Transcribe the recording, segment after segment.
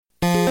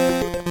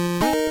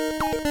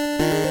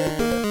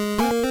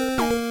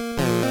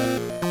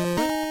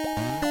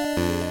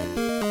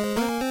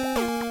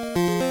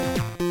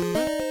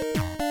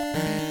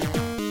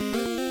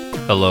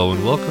Hello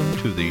and welcome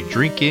to the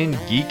Drink In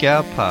Geek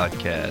Out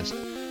podcast.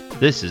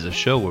 This is a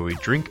show where we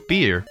drink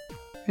beer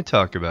and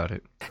talk about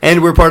it.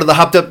 And we're part of the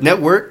Hopped Up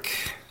Network,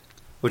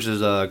 which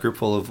is a group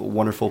full of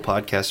wonderful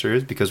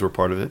podcasters because we're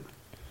part of it.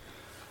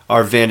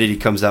 Our vanity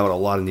comes out a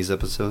lot in these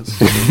episodes.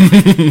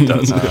 It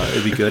does.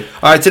 It'd be good.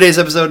 All right, today's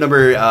episode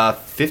number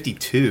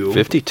 52.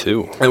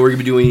 52. And we're going to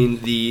be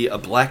doing the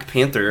Black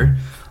Panther,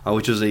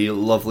 which is a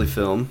lovely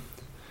film.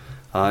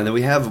 And then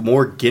we have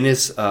more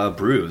Guinness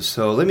brews.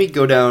 So let me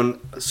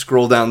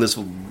scroll down this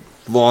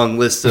long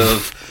list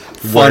of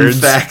fun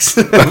facts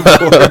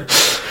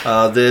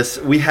for this.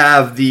 We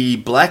have the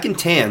Black and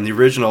Tan, the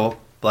original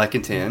Black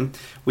and Tan.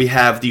 We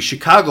have the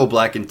Chicago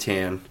Black and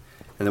Tan.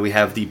 And then we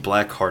have the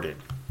Black Hearted.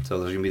 So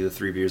those are going to be the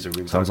three beers that we're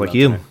going to talk about. Sounds like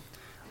you.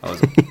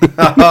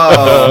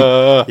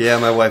 Oh, yeah,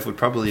 my wife would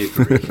probably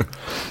agree.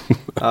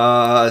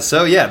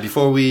 So yeah,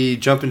 before we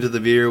jump into the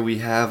beer, we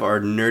have our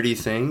nerdy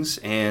things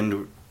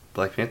and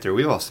Black Panther.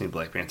 We've all seen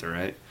Black Panther,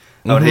 right?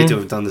 I would hate to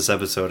have done this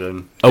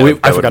episode.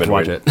 I forgot to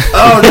watch it.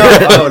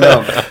 Oh,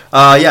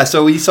 no. Yeah,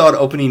 so we saw it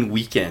opening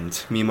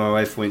weekend. Me and my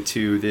wife went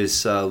to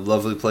this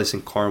lovely place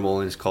in Carmel,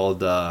 and it's called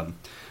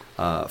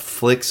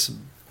Flick's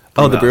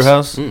Brew the brew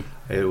house?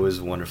 It was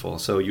wonderful.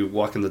 So you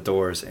walk in the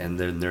doors, and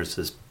then there's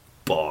this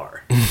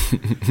bar. So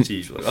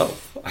you're like, oh,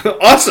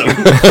 awesome.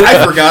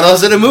 I forgot I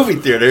was at a movie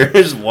theater.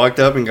 I just walked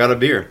up and got a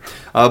beer.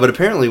 But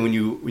apparently when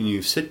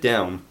you sit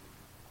down,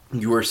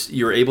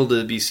 you're able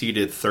to be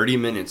seated 30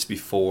 minutes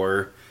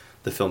before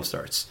the film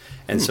starts.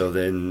 And so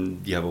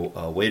then you have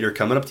a waiter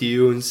coming up to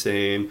you and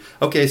saying,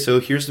 okay, so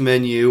here's the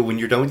menu. When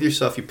you're done with your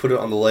stuff, you put it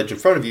on the ledge in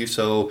front of you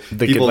so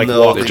people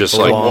know they just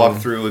walk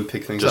through and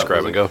pick things up. Just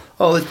grab and go.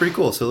 Oh, that's pretty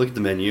cool. So look at the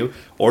menu,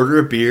 order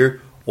a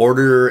beer,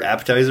 order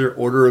appetizer,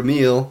 order a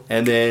meal,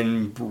 and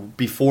then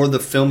before the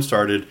film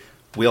started,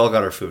 we all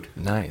got our food.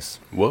 Nice.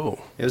 Whoa.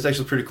 It was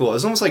actually pretty cool. It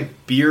was almost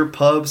like beer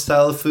pub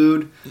style of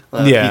food.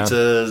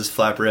 Pizzas,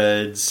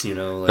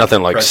 flatbreads,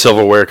 nothing like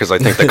silverware, because I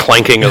think the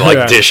clanking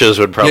of dishes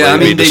would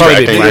probably be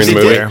distracting during the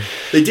movie.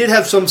 They did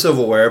have some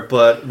silverware,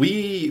 but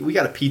we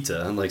got a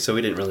pizza, so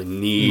we didn't really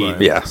need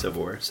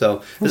silverware. So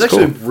it was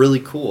actually really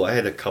cool. I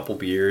had a couple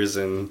beers.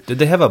 And did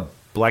they have a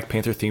Black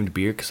Panther themed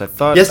beer? Because I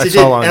thought I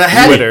saw on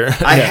Twitter.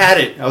 I had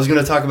it. I was going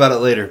to talk about it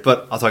later,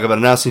 but I'll talk about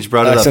it now since you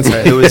brought it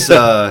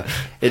up.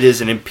 It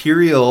is an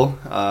Imperial.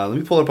 Let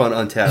me pull it up on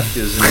Untapped. It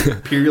is an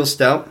Imperial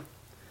Stout.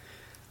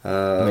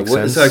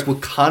 It's like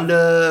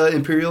Wakanda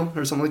Imperial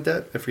or something like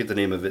that. I forget the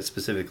name of it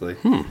specifically,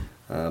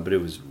 but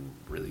it was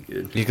really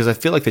good. Because I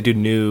feel like they do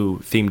new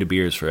themed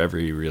beers for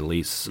every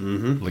release,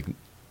 like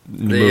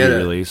movie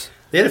release.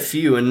 They had a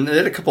few, and they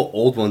had a couple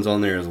old ones on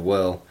there as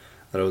well.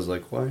 That I was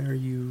like, why are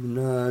you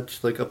not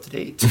up to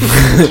date?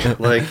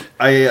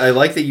 I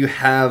like that you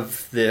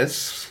have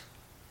this,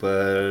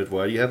 but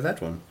why do you have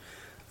that one?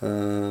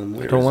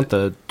 I don't want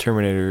the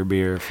Terminator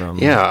beer from.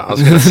 Yeah, I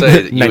was going to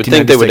say you would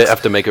think they would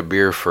have to make a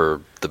beer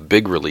for the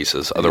big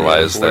releases,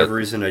 otherwise for whatever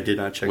reason I did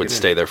not check. Would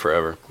stay there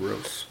forever.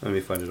 Gross. Let me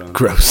find it on.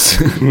 Gross.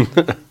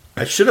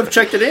 I should have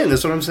checked it in.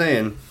 That's what I'm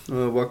saying.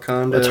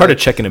 Wakanda. It's hard to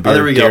check in a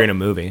beer during a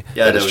movie.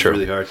 Yeah, that was true.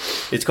 Really hard.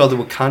 It's called the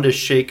Wakanda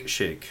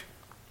Shake.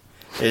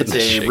 It's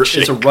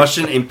a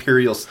Russian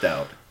Imperial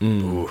Stout.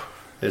 Ooh,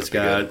 it's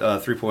got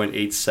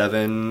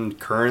 3.87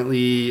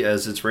 currently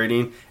as its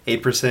rating,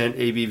 8%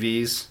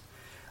 ABVs.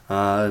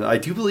 I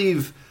do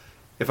believe,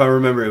 if I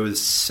remember, it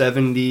was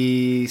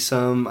 70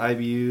 some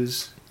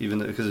IBUs. Even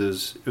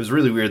because it was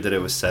really weird that it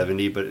was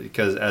 70, but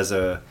because as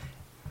a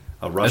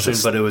Russian,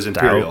 but it was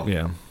Imperial.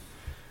 Yeah.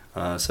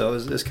 So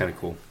it was kind of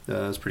cool. It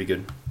was pretty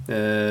good.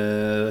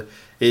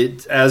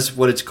 As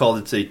what it's called,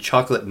 it's a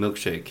chocolate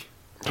milkshake.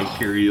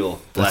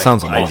 Imperial Black that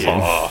sounds IPA.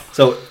 awful.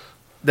 So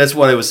that's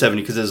why it was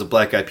 70, because it was a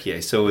black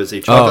IPA. So it was a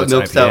chocolate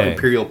milk stout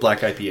Imperial Black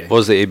IPA. What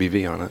was the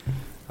ABV on it?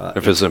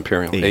 If it's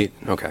Imperial? 8?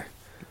 Okay.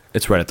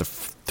 It's right at the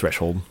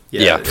threshold.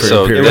 Yeah,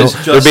 so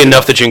there'd be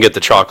enough that you can get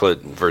the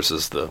chocolate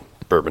versus the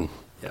bourbon.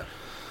 Yeah,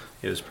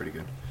 it was pretty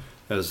good.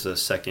 That was the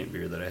second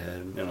beer that I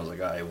had, and I was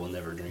like, I will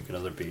never drink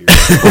another beer.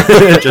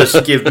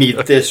 Just give me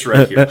this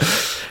right here.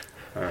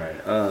 All right.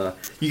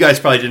 You guys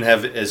probably didn't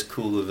have as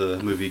cool of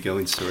a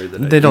movie-going story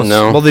that they don't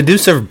know. Well, they do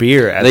serve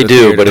beer at the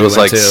theater. But it was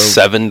like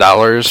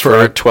 $7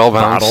 for a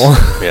 12-ounce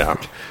bottle. Yeah.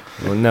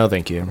 Well, no,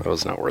 thank you. It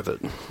was not worth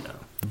it. No.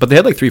 But they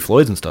had like 3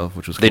 Floyds and stuff,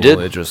 which was cool. They did.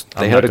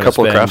 They had a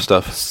couple of craft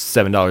stuff.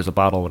 $7 a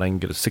bottle, but I can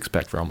get a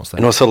 6-pack for almost that.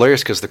 And it was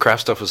hilarious because the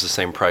craft stuff was the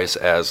same price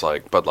as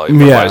like Bud Light,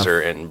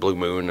 Budweiser, and Blue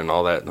Moon and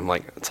all that. And I'm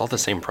like, it's all the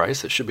same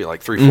price. It should be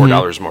like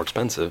 $3-4 more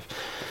expensive.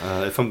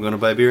 If I'm going to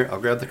buy beer, I'll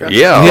grab the craft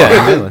stuff.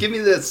 Yeah. Give me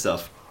that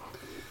stuff.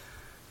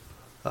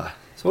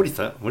 So what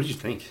did you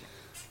think?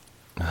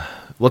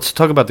 Let's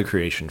talk about the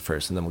creation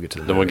first, and then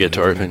we'll get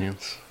to our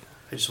opinions.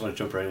 I just want to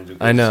jump right into it.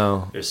 I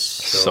know. There's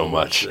so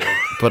much.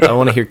 But I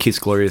want to hear Keith's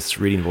glorious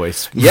reading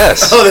voice.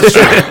 Yes. Oh, that's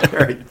right. All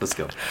right, let's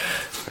go.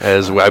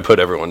 As I put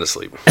everyone to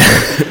sleep.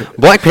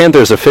 Black Panther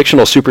is a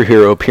fictional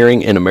superhero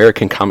appearing in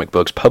American comic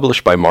books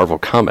published by Marvel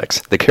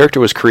Comics. The character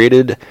was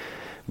created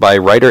by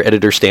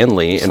writer-editor Stan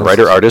Lee and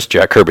writer-artist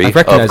Jack Kirby,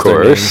 of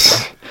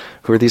course.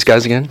 Who are these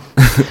guys again?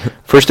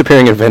 First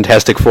appearing in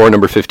Fantastic Four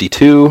number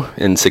 52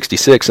 in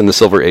 66 in the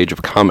Silver Age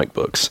of comic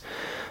books.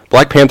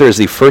 Black Panther is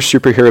the first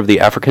superhero of the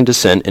African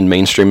descent in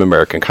mainstream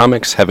American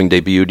comics, having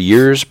debuted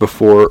years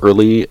before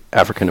early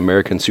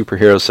African-American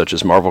superheroes such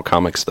as Marvel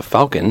Comics' The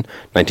Falcon,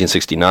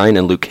 1969,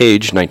 and Luke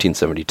Cage,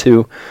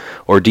 1972,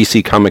 or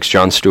DC Comics'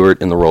 Jon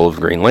Stewart in the role of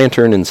Green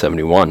Lantern in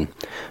 71.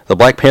 The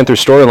Black Panther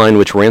storyline,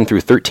 which ran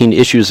through 13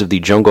 issues of the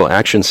Jungle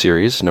Action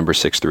series, number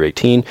 6 through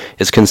 18,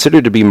 is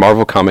considered to be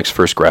Marvel Comics'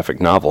 first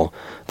graphic novel.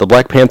 The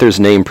Black Panther's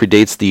name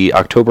predates the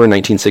October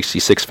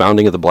 1966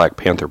 founding of the Black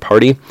Panther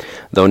Party,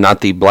 though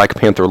not the Black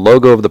Panther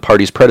logo of the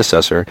party's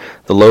predecessor,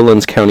 the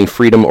Lowlands County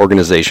Freedom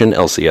Organization,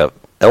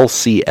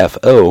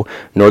 LCFO,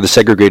 nor the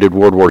segregated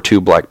World War II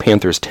Black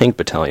Panthers Tank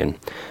Battalion.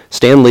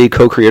 Stan Lee,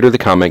 co-creator of the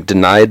comic,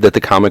 denied that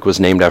the comic was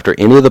named after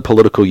any of the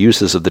political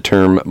uses of the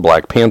term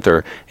Black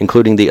Panther,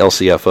 including the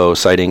LCFO,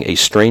 citing a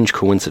strange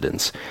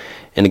coincidence.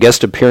 In a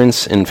guest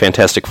appearance in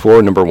Fantastic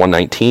Four number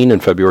 119 in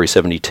February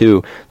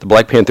 72, the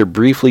Black Panther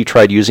briefly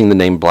tried using the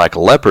name Black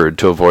Leopard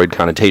to avoid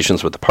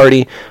connotations with the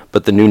party,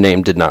 but the new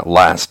name did not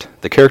last.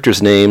 The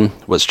character's name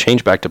was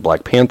changed back to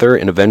Black Panther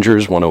in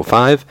Avengers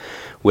 105,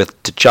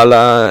 with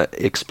T'Challa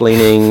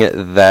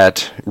explaining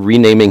that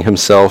renaming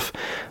himself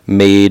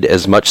made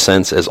as much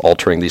sense as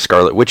altering the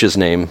Scarlet Witch's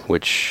name,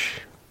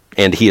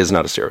 and he is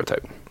not a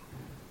stereotype.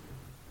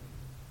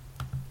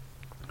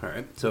 All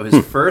right, so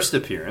his first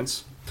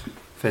appearance,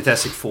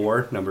 Fantastic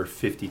Four, number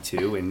 52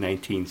 in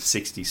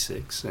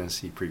 1966, as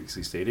he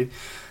previously stated.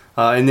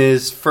 In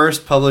his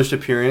first published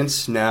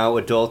appearance, now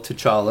adult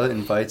T'Challa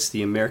invites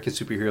the American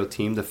superhero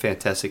team, the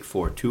Fantastic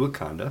Four, to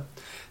Wakanda,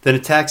 then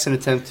attacks an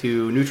attempt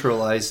to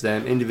neutralize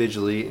them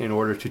individually in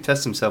order to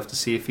test himself to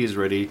see if he is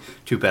ready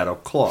to battle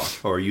Claw,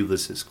 or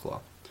Ulysses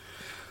Claw,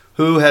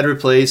 who had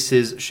replaced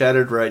his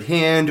shattered right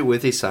hand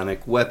with a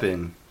sonic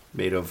weapon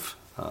made of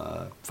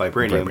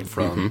vibranium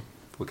from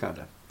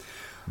Wakanda.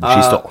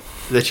 She stole.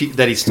 That he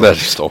stole. That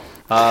she stole.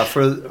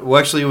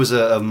 Actually, it was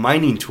a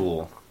mining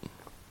tool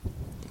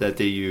that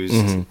they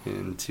used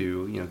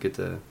to get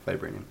the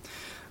vibranium.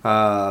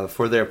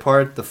 For their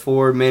part, the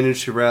four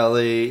managed to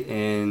rally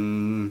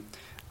in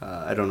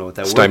I don't know what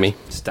that Stymie.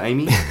 word.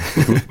 Stymie.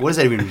 What does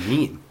that even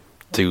mean?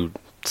 To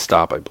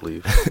stop, I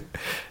believe.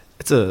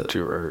 It's a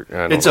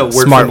It's a word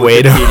smart from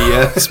way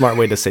Wikipedia. smart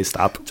way to say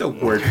stop. It's a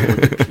word from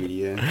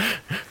Wikipedia.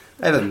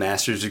 I have a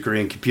master's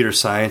degree in computer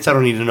science. I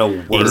don't need to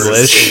know words.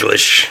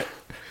 English.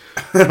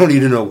 I don't need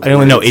to know words. I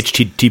only know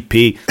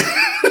HTTP.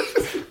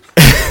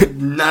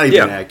 Not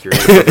even accurate.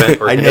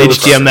 I know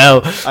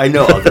HTML. I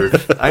know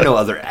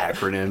other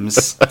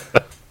acronyms.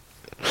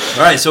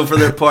 All right, so for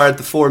their part,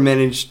 the four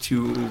managed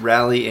to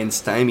rally and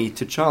stymie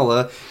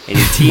T'Challa, and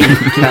a team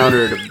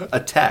countered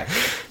attack,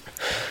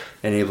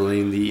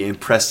 enabling the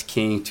impressed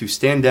king to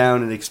stand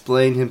down and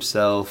explain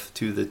himself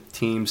to the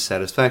team's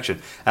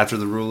satisfaction. After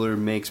the ruler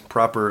makes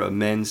proper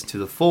amends to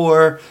the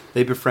four,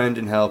 they befriend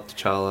and help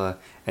T'Challa,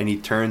 and he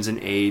turns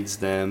and aids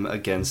them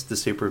against the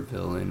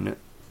supervillain,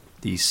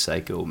 the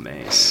Psycho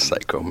Man.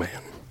 Psycho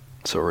Man.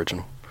 So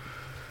original.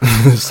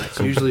 It's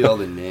usually all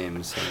the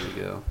names. There we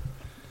go.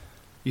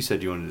 You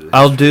said you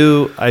wanted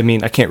to... I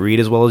can't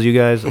read as well as you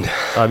guys.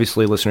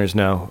 Obviously, listeners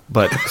know.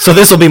 So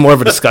this will be more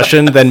of a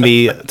discussion than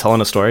me telling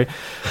a story.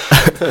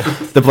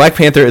 The Black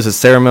Panther is a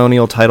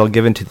ceremonial title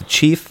given to the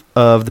chief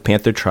of the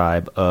Panther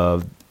tribe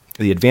of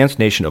the advanced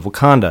nation of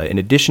Wakanda. In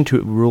addition to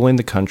ruling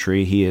the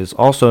country, he is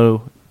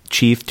also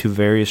chief to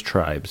various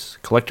tribes,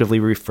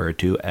 collectively referred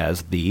to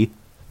as the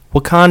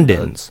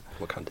Wakandans.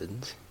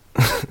 Wakandans.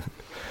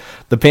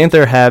 The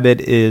Panther habit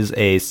is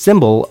a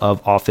symbol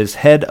of office,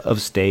 head of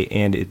state,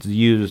 and it's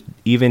used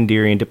even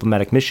during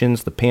diplomatic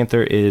missions. The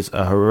Panther is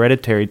a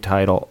hereditary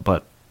title,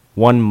 but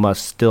one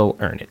must still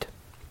earn it.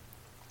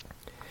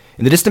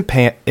 In the distant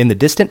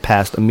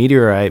past, a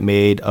meteorite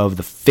made of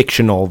the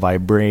fictional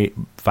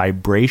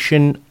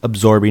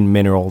vibration-absorbing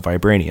mineral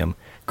vibranium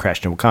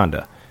crashed in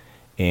Wakanda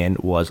and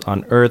was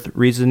unearthed,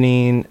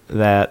 reasoning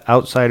that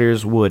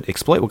outsiders would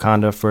exploit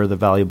Wakanda for the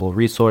valuable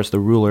resource. The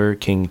ruler,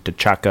 King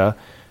T'Chaka,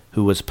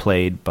 who was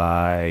played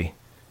by,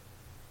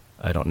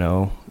 I don't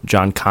know,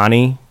 John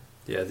Connie.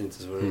 Yeah, I think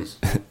that's what it is.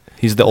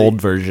 He's the old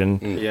version.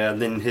 Yeah,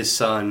 and then his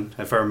son,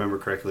 if I remember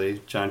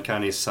correctly, John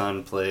Connie's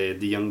son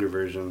played the younger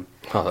version.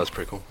 Oh, that's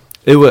pretty cool.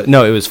 It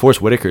was Forrest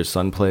Whitaker's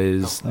son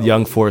plays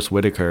young Forrest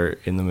Whitaker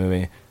in the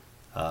movie.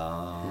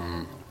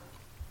 I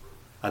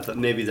thought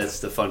maybe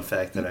that's the fun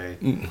fact that I...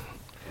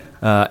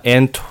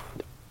 And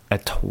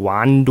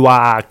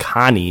Atwandwa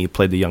Kani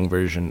played the young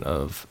version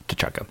of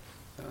T'Chaka.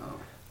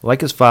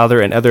 Like his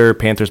father and other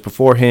Panthers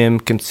before him,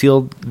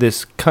 concealed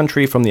this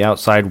country from the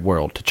outside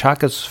world.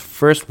 T'Chaka's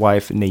first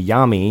wife,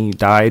 Naomi,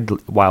 died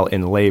while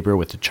in labor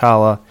with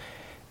T'Challa,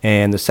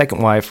 and the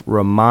second wife,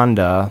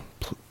 Ramonda,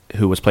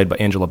 who was played by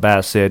Angela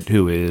Bassett,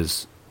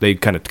 they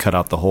kind of cut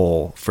out the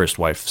whole first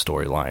wife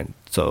storyline.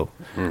 So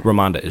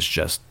Ramonda is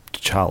just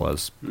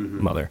T'Challa's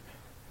mother.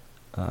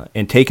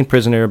 And taken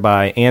prisoner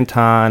by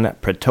Anton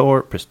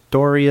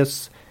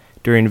Pretorius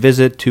during a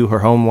visit to her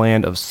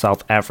homeland of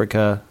South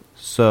Africa.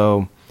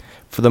 So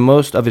For the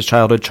most of his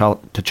childhood,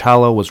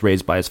 T'Challa was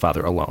raised by his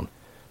father alone.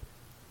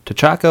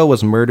 T'Chaka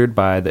was murdered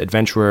by the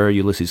adventurer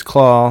Ulysses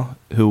Claw,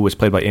 who was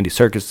played by Andy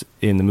Serkis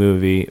in the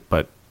movie,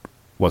 but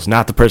was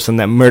not the person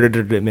that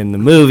murdered him in the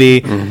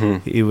movie.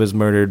 Mm-hmm. He was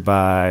murdered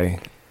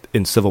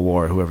in Civil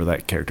War, whoever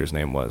that character's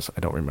name was. I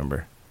don't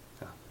remember.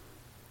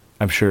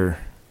 I'm sure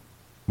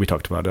we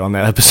talked about it on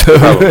that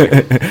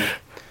episode.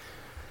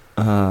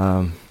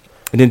 An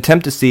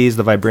attempt to seize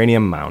the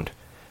Vibranium Mound.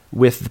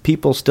 With the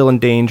people still in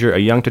danger, a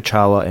young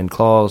T'Challa and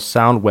Claw's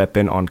sound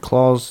weapon on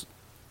Claw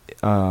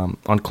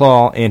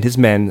and his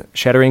men,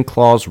 shattering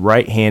Claw's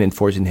right hand and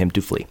forcing him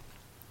to flee.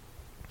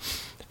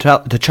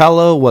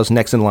 T'Challa was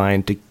next in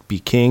line to be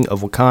king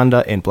of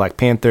Wakanda and Black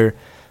Panther,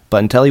 but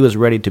until he was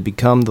ready to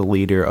become the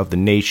leader of the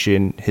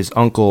nation, his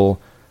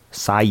uncle,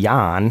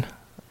 Sayan,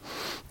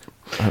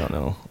 I don't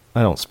know,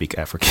 I don't speak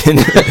African,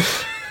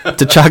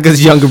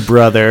 T'Chaka's younger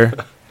brother,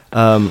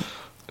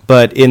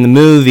 but in the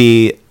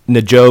movie,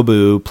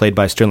 N'Jobu, played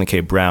by Sterling K.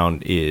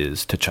 Brown,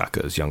 is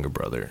T'Chaka's younger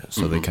brother,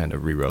 so they kind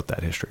of rewrote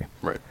that history.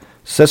 Right.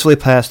 Successfully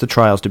passed the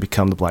trials to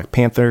become the Black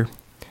Panther.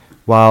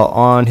 While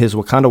on his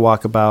Wakanda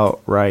walkabout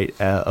rite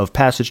of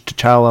passage,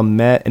 T'Challa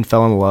met and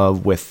fell in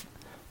love with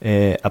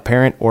a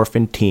parent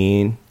orphan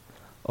teen,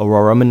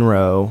 Aurora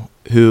Monroe,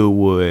 who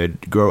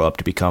would grow up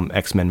to become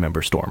X-Men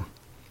member Storm.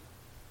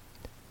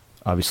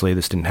 Obviously,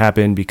 this didn't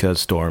happen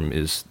because Storm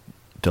is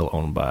still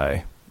owned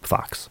by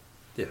Fox.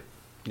 Yeah.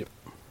 Yep.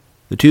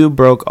 The two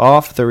broke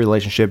off their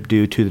relationship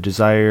due to the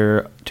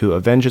desire to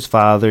avenge his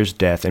father's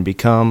death and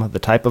become the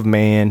type of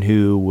man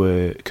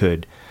who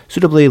could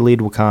suitably lead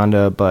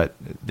Wakanda, but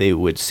they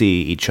would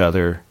see each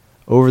other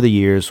over the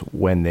years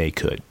when they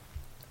could.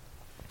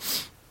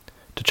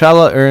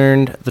 T'Challa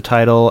earned the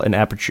title and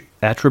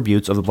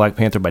attributes of the Black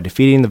Panther by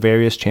defeating the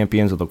various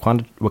champions of the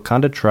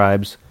Wakanda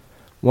tribes.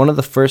 One of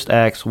the first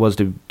acts was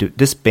to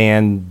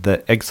disband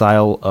the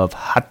exile of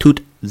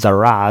Hatut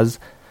Zaraz,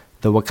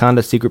 the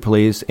Wakanda secret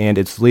police, and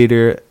its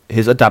leader,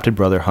 his adopted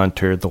brother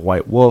Hunter, the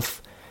White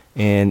Wolf.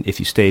 And if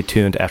you stay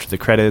tuned after the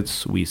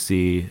credits, we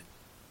see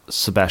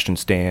Sebastian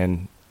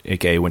Stan,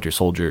 a.k.a. Winter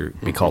Soldier,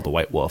 be called the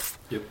White Wolf.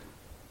 Yep.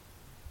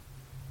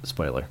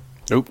 Spoiler.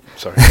 Nope,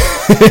 sorry.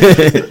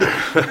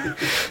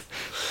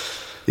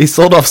 He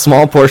sold off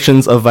small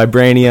portions of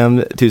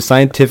vibranium to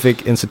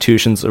scientific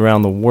institutions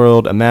around the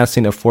world,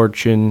 amassing a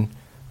fortune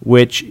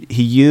which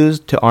he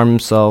used to arm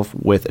himself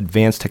with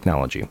advanced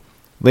technology.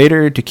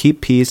 Later, to keep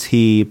peace,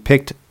 he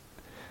picked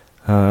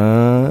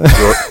Dora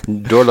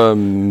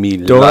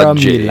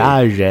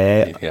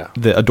Milaje, yeah.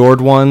 the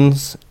adored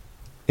ones,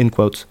 in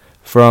quotes,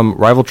 from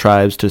rival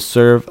tribes to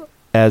serve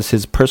as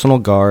his personal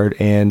guard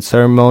and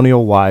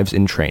ceremonial wives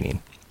in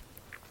training.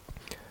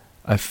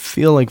 I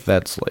feel like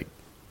that's like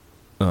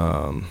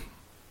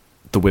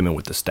the women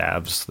with the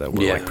staves that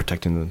were like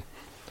protecting them.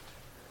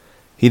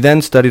 He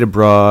then studied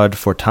abroad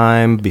for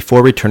time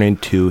before returning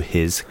to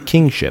his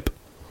kingship.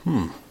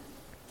 Right.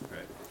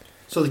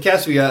 So the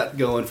cast we got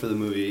going for the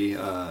movie,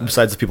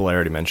 besides the people I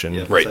already mentioned,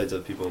 besides the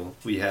people,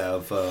 we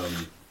have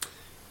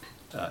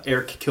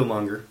Eric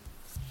Killmonger,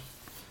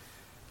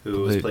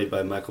 who was played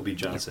by Michael B.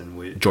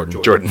 Johnson.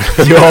 Jordan.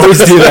 You always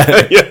do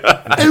that.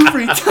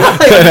 Every time.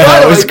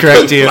 I always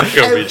correct you.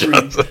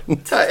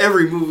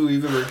 Every movie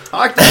we've ever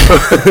talked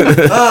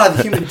about.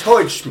 The Human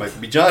Torch, Michael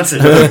B.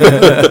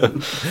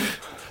 Johnson.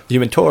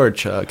 Human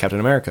Torch, Captain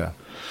America.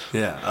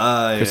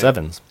 Yeah. Chris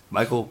Evans.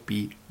 Michael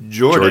B.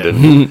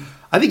 Jordan.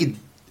 I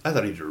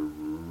thought he did a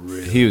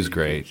he was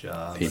great.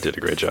 job. He did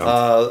a great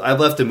job. I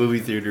left the movie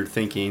theater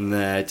thinking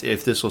that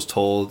if this was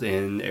told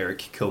in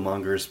Eric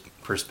Killmonger's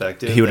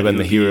perspective, he would have been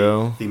the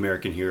hero, the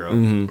American hero.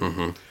 Mm-hmm.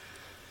 Mm-hmm.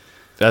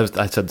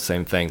 I said the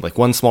same thing. Like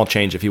one small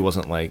change, if he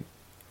wasn't like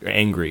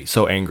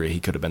so angry, he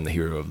could have been the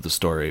hero of the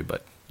story.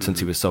 But since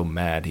he was so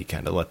mad, he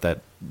kind of let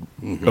that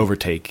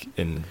overtake,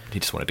 and he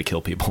just wanted to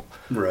kill people.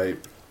 Right,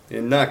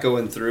 and not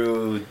going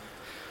through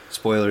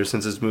spoilers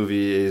since this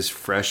movie is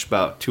fresh,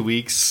 about 2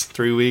 weeks,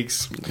 3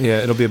 weeks. Yeah,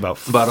 it'll be about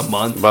a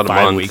month, about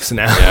 5 weeks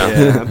now.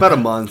 Yeah, about a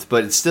month.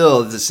 But it's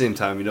still at the same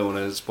time, you don't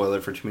want to spoil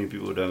it for too many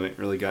people who haven't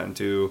really gotten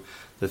to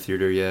the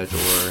theater yet,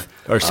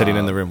 or sitting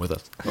in the room with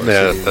us. Or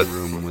sitting in the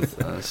room with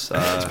us.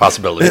 It's a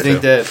possibility. I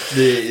think that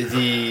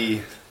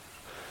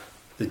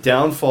the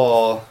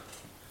downfall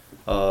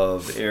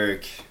of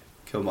Eric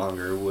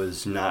Killmonger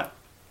was not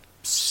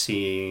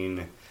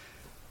seeing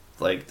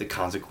like the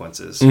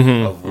consequences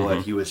of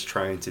what he was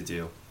trying to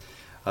do.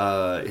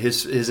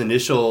 His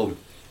initial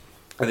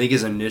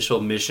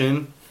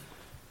mission,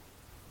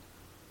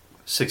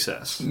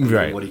 success.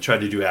 Right. What he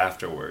tried to do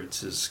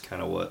afterwards is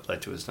kind of what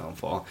led to his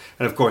downfall.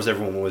 And of course,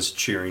 everyone was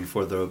cheering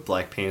for the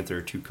Black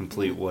Panther to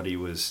complete what he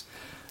was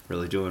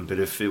really doing. But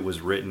if it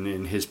was written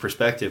in his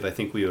perspective, I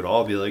think we would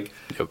all be like,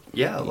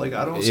 yeah, like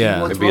I don't see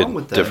what's wrong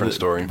with that. Different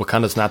story.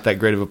 Wakanda's not that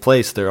great of a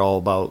place. They're all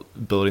about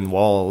building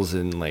walls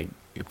and like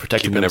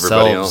protecting keeping themselves.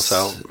 Everybody else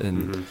out.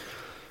 And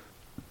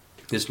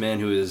this man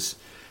who is,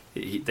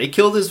 they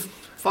killed his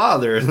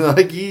father.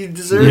 Like he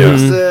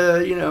deserves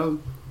to,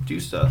 do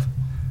stuff.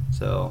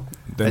 So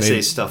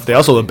they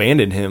also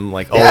abandoned him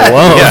like all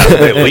alone. Yeah,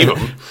 they leave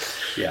him.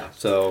 Yeah.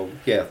 So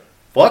yeah,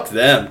 fuck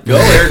them. Go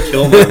Eric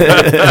Kilmer.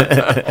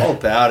 All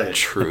about it.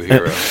 True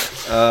hero.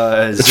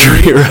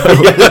 Zuri,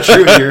 yeah, the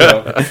true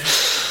hero.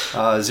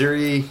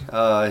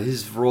 Zuri,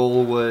 his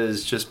role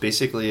was just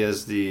basically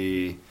as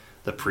the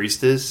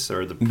priestess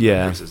or the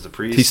priestess, the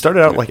priest. He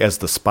started out like as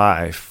the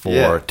spy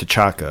for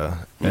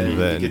T'Chaka, and He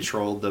then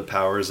controlled the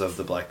powers of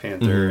the Black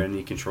Panther, and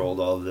he controlled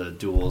all the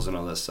duels and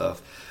all that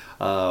stuff.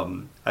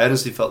 I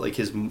honestly felt like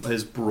his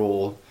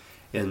role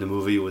in the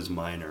movie was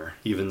minor,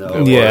 even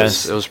though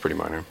it was pretty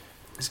minor.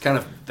 it's kind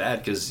of bad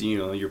because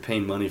you're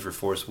paying money for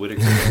Forrest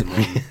Whitaker and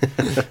then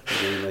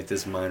getting like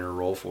this minor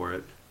role for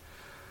it.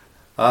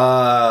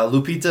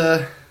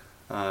 Lupita,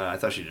 I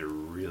thought she did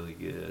really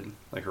good,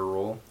 like her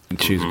role.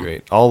 she's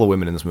great. All the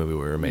women in this movie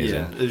were amazing.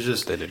 Yeah, it was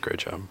just They did a great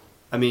job.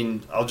 I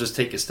mean, I'll just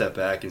take a step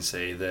back and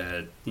say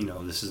that,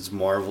 this is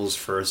Marvel's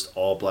first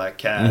all-black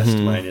cast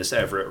minus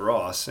Everett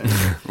Ross. And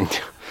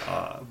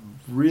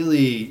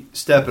really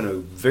step in a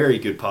very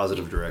good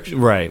positive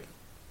direction. Right.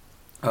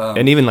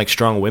 And even like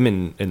strong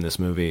women in this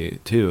movie,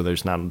 too.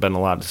 There's not been a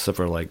lot except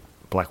for like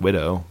Black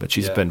Widow, but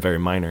she's been very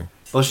minor.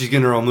 Well, she's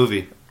getting her own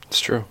movie. It's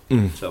true.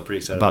 So pretty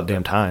excited About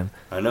damn time.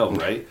 I know,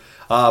 right?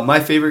 My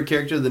favorite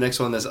character, the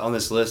next one that's on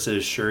this list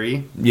is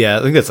Shuri. Yeah,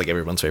 I think that's like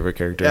everyone's favorite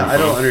character. Yeah, I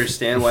don't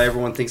understand why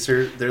everyone thinks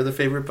they're the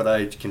favorite, but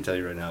I can tell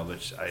you right now,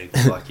 but I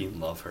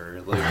fucking love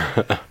her.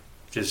 Like,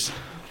 just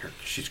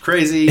she's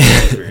crazy.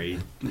 She's very,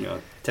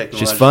 technologically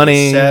She's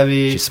funny.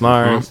 savvy. She's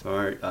smart.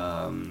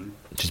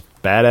 She's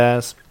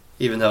badass.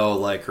 Even though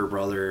like her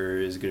brother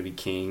is going to be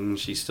king,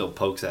 she still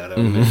pokes at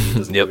him and he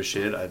doesn't give a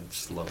shit. I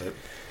just love it.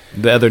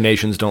 The other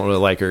nations don't really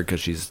like her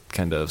because she's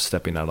kind of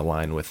stepping out of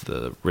line with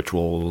the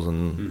rituals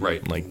and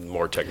Like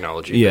more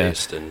technology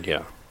based and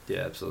Yeah,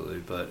 absolutely.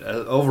 But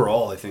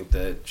overall, I think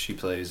that she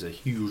plays a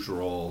huge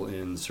role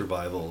in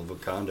survival of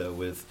Wakanda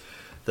with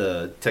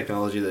the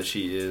technology that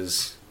she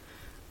is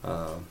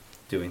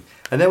doing.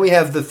 And then we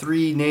have the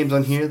three names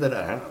on here that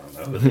I don't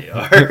know who they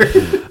are.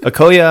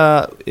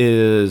 Okoye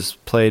is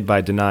played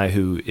by Denai,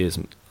 who is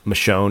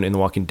Michonne in The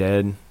Walking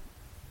Dead.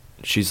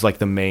 She's like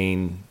the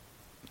main...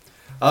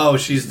 Oh,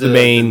 she's the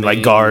main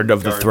like guard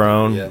of the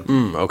throne. Yeah.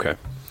 Okay.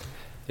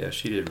 Yeah,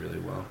 she did really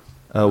well.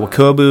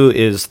 Wakobu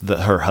is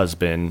her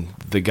husband,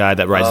 the guy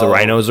that rides the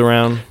rhinos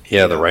around.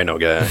 Yeah, the rhino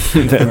guy.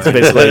 That's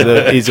basically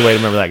the easy way to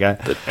remember that guy.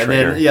 And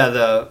then,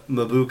 the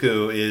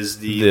Mabuku is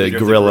the leader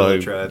gorilla of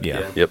the gorilla tribe.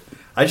 Yeah. Yep.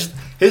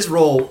 His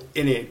role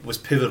in it was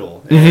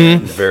pivotal.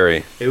 And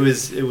Very. It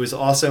was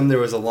awesome. There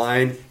was a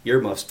line,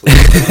 earmuffs, please.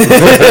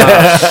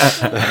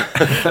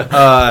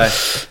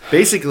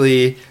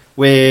 Basically,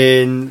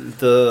 when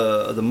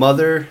the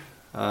mother,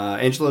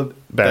 Angela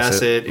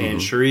Bassett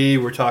and Shuri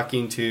were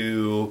talking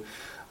to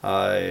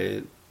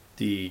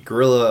the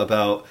gorilla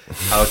about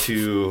how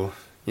to,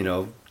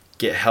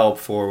 get help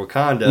for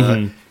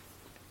Wakanda,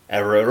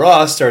 Everett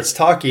Ross starts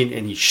talking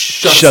and he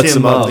shuts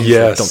him up.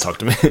 Yes. Don't talk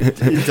to me.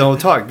 Don't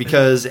talk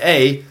because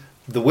the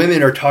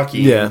women are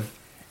talking. Yeah.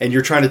 And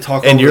you're trying to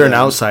talk and over you're an them.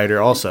 outsider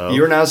also.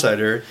 You're an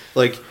outsider.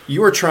 Like,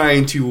 you are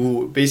trying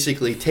to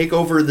basically take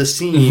over the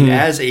scene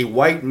as a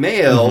white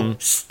male.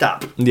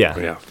 Stop.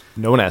 Yeah.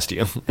 No one asked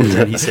you.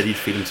 He said he'd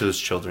feed him to his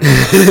children.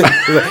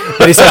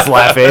 But he starts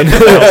laughing.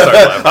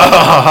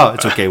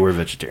 It's okay, we're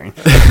vegetarian.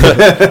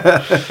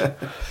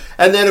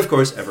 And then, of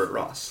course, Everett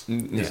Ross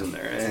is in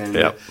there. And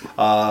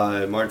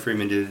Martin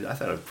Freeman I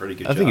thought, a pretty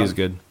good job. I think he was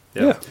good.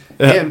 Yeah.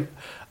 And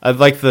I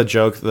like the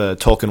joke, the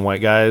Tolkien white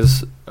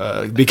guys,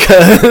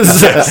 because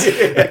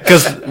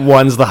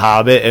one's the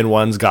Hobbit and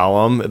one's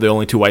Gollum. The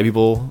only two white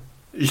people.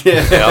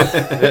 Yeah.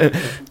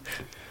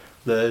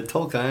 The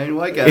Tolkien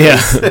white guys.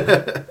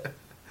 Yeah.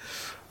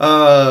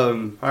 All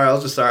right,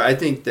 I'll just start. I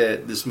think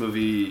that this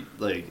movie,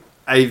 like,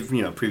 I've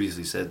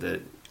previously said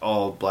that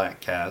all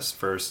black cast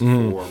first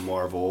for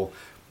Marvel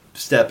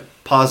step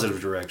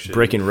positive direction.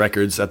 Breaking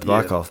records at the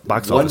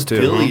box office, too.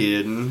 1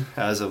 billion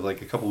as of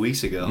like a couple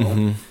weeks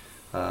ago.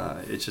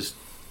 It just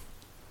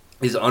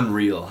is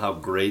unreal how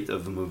great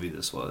of a movie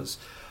this was.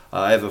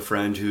 I have a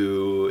friend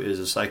who is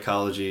a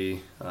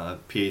psychology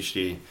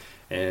PhD,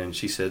 and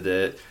she said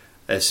that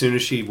as soon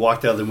as she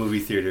walked out of the movie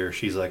theater,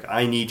 she's like,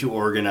 I need to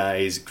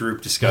organize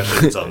group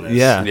discussions on this.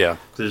 Yeah.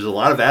 There's a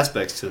lot of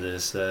aspects to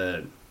this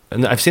that...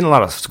 And I've seen a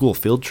lot of school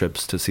field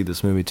trips to see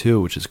this movie, too,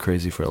 which is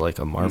crazy for, like,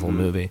 a Marvel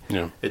movie.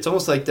 Yeah. It's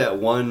almost like that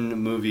one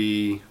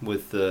movie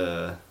with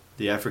the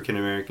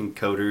African-American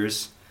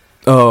coders.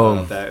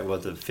 Back,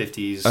 the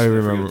 50s. I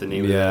remember. Forget what the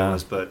name of that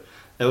was, but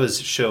that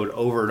was showed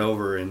over and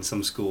over in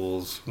some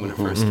schools when it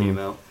first came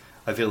out.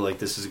 I feel like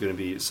this is going to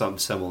be something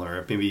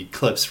similar. Maybe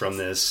clips from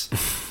this.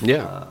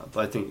 Yeah. But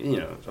I think,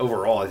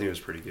 overall, I think it was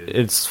pretty good.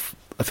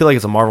 I feel like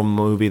it's a Marvel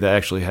movie that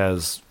actually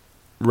has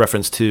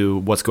reference to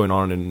what's going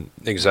on in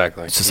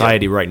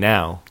society right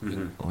now.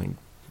 Like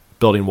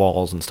building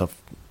walls and stuff,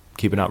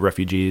 keeping out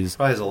refugees.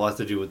 Probably has a lot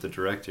to do with the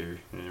director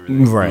and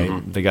everything.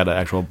 Right. They got an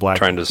actual black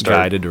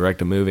guy to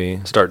direct a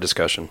movie. Start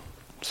discussion.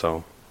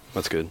 So,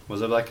 that's good.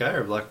 Was it a black guy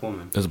or a black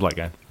woman? It was a black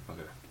guy.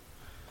 Okay.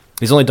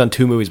 He's only done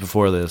 2 movies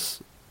before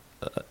this,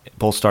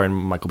 both starring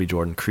Michael B.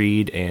 Jordan,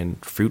 Creed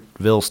and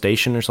Fruitville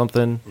Station or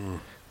something.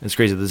 It's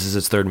crazy. This is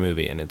his third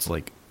movie, and it's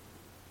like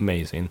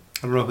amazing.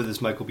 I don't know who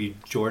this Michael B.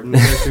 Jordan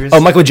character is. Oh,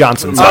 Michael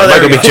Johnson. Sorry.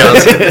 there Michael we B. go.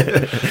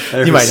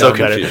 Johnson. You might so know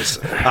better.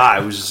 confused. I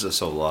was just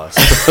so lost.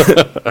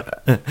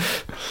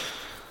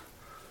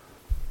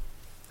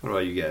 What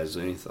about you guys?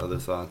 Any other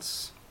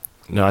thoughts?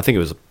 No, I think it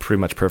was a pretty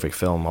much perfect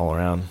film all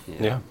around.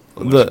 Yeah.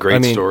 The- Great I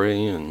mean-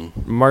 story. And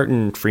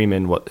Martin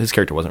Freeman, his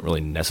character wasn't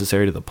really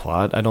necessary to the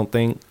plot, I don't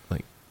think.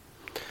 Like,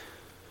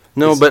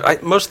 no,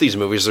 but most of these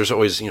movies, there's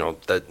always,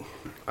 that,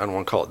 I don't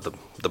want to call it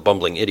the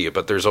bumbling idiot,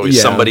 but there's always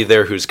Yeah. somebody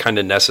there who's kind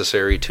of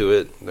necessary to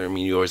it. I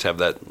mean, you always have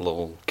that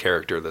little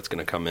character that's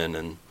going to come in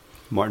and...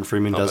 Martin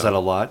Freeman does that a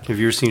lot. Have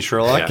you ever seen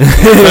Sherlock?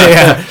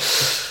 yeah.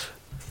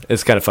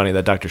 It's kind of funny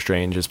that Doctor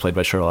Strange is played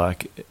by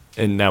Sherlock,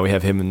 and now we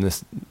have him in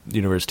this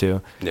universe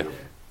too. Yeah.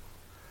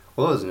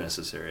 Well, it was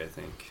necessary, I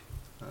think.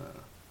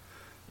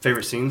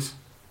 Favorite scenes?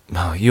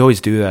 Oh, you always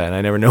do that, and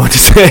I never know what to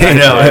say. I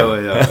know. I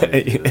always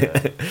do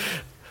that.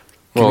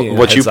 Give me Well, a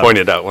what you heads up.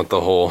 pointed out with the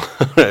whole,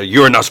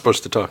 you are not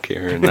supposed to talk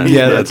here. And that,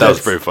 Yeah, that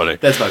was pretty funny.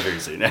 That's my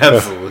favorite scene.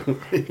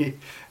 Absolutely.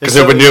 Because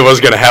everyone knew what was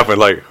going to happen.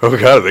 Like, oh,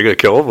 God, are they going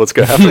to kill him? What's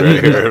going to happen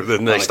right here?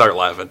 Then they start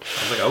laughing.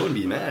 I was like, I wouldn't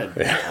be mad.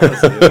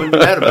 Honestly, I wouldn't be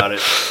mad about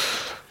it.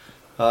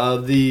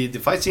 The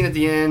fight scene at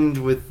the end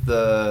with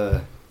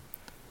the...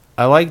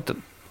 I liked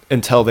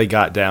until they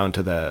got down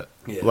to the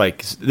Yeah.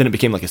 then it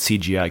became like a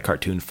CGI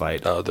cartoon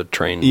fight. The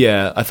train.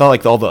 Yeah, I thought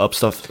like all the up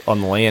stuff on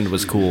the land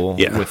was cool.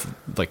 Yeah. With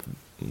like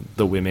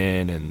the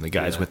women and the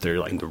guys with their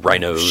like The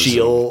rhinos.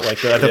 shield.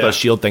 Like I thought Yeah. those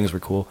shield things were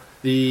cool.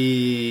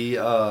 The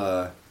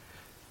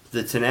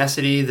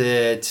tenacity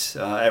that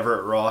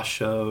Everett Ross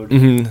showed,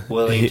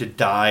 willing to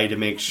die to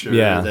make sure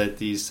Yeah. that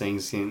these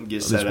things can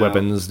get These set out.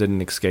 weapons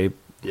didn't escape.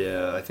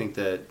 Yeah, I think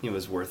that it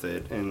was worth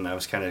it, and I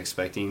was kind of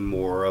expecting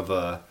more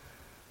of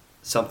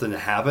something to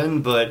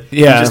happen, but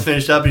Yeah. he just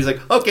finished up. And he's like,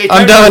 "Okay,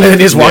 I'm time done," to and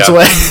he just walks Yeah.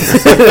 away.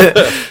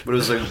 But it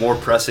was like more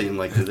pressing.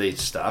 Like, did they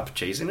stop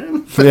chasing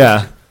him?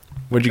 Yeah.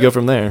 Where'd you go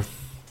from there?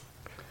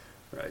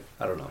 Right.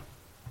 I don't know,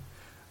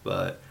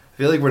 but I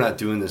feel like we're not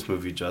doing this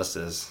movie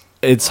justice.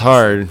 It's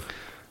hard.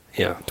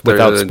 Yeah.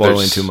 Without There's-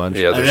 spoiling too much.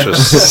 Yeah, there's I know.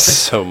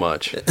 just so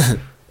much.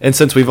 And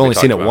since we've only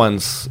talked seen it about.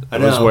 once, I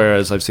know.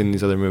 whereas I've seen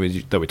these other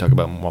movies that we talk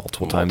about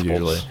multiple times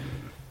usually.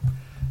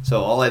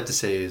 So all I have to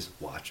say is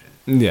watch it.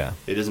 Yeah.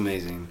 It is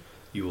amazing.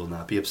 You will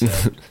not be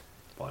upset.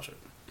 Watch it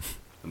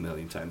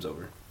 1,000,000 times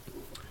over.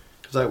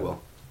 Because I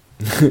will.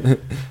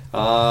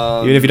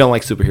 Even if you don't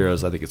like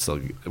superheroes, I think it's still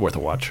worth a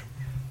watch.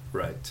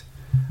 Right.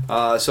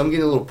 So I'm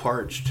getting a little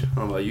parched. I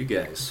don't know about you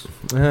guys.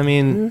 I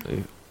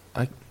mean,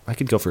 I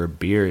could go for a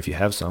beer if you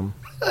have some.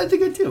 I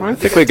think I do. I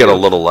think we got a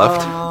little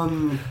left.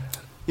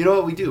 You know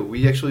what we do?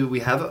 We have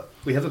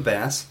a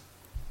Bass,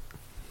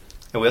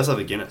 and we also have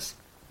a Guinness.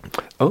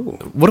 Oh.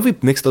 What if we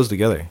mix those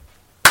together?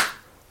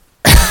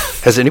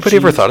 Has anybody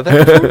ever thought of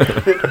that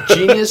before?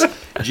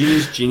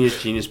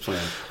 Genius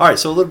plan. All right,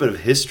 so a little bit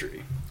of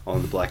history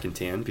on the Black and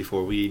Tan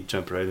before we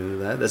jump right into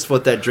that. That's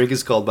what that drink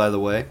is called, by the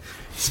way.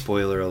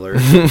 Spoiler alert.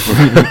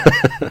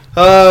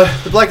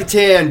 The Black and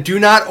Tan. Do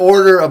not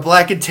order a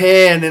Black and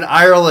Tan in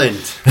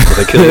Ireland. Will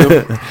they kill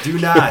you? Do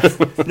not.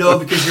 No,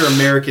 because you're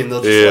American,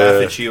 they'll just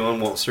laugh at you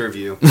and won't serve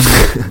you.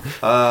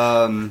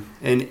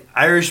 An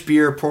Irish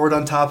beer poured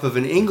on top of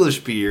an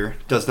English beer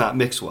does not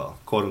mix well,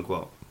 quote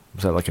unquote.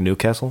 Is that like a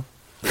Newcastle?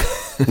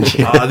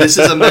 This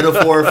is a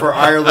metaphor for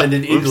Ireland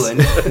and England.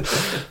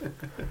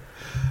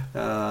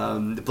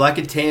 The Black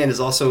and Tan is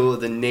also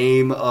the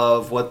name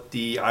of what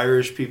the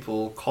Irish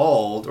people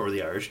called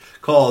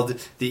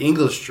the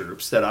English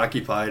troops that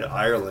occupied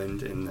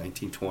Ireland in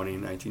 1920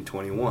 and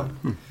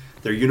 1921.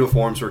 Their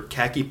uniforms were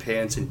khaki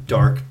pants and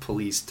dark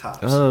police tops.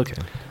 Oh,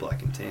 okay.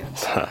 Black and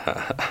Tans.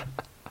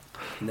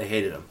 And they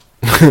hated them.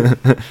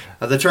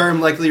 The term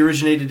likely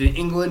originated in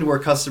England, where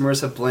customers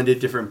have blended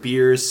different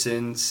beers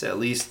since at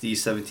least the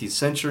 17th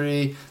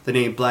century. The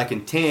name Black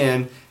and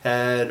Tan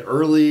had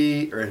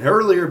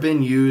earlier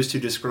been used to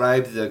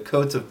describe the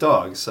coats of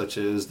dogs, such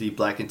as the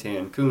Black and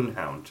Tan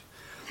Coonhound.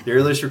 The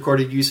earliest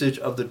recorded usage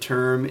of the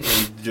term in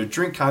the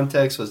drink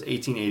context was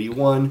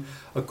 1881,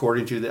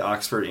 according to the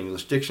Oxford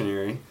English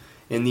Dictionary,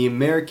 in the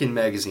American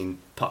magazine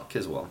Puck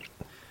as well.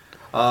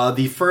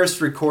 The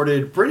first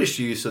recorded British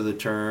use of the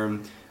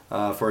term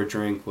for a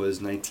drink was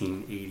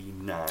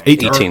 1989.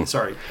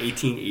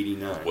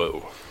 1889.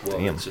 Whoa.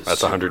 Damn.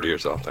 That's 100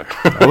 years out there.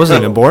 I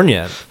wasn't even born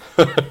yet.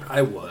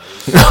 I was.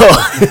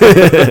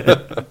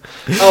 The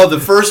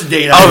first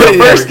date.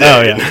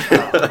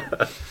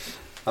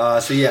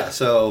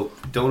 So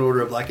don't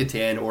order a Black and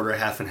Tan. Order a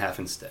half and half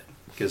instead,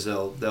 because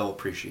they'll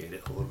appreciate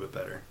it a little bit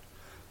better.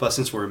 But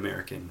since we're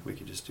American, we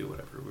can just do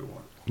whatever we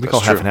want. We call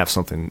half and half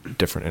something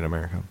different in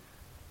America.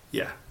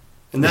 Yeah,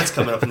 and that's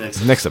coming up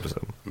next. Next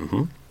episode.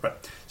 Mm-hmm. Right.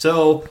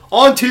 So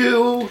on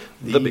to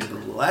the big-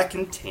 Black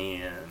and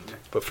Tan.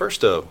 But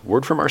first, a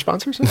word from our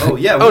sponsors? Oh,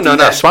 yeah, we Oh, do no, that.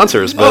 not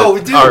sponsors, but Oh,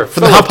 we do. our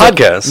For fellow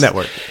podcast.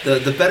 Network.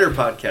 The better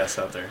podcasts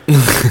out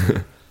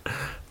there,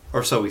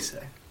 or so we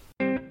say.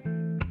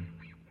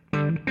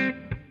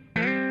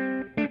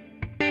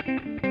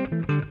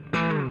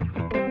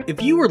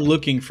 If you are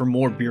looking for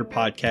more beer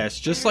podcasts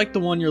just like the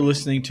one you're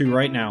listening to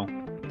right now,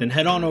 then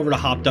head on over to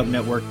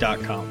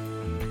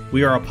hoppedupnetwork.com.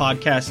 We are a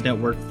podcast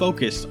network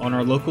focused on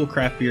our local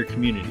craft beer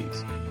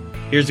communities.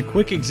 Here's a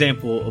quick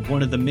example of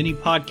one of the many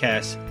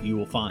podcasts you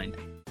will find.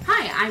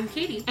 Hi, I'm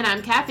Katie. And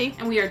I'm Kathy.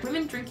 And we are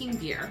Women Drinking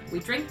Beer. We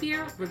drink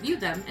beer, review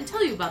them, and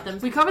tell you about them.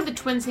 We cover the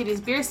Twin Cities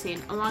beer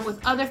scene along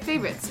with other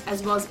favorites,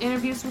 as well as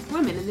interviews with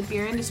women in the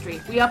beer industry.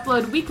 We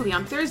upload weekly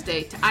on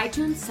Thursday to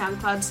iTunes,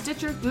 SoundCloud,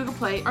 Stitcher, Google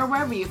Play, or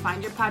wherever you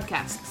find your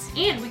podcasts.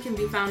 And we can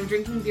be found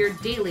drinking beer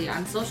daily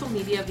on social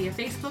media via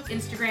Facebook,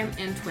 Instagram,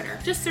 and Twitter.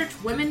 Just search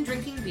Women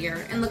Drinking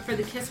Beer and look for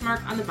the kiss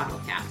mark on the bottle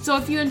cap. So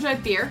if you enjoy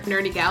beer,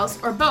 nerdy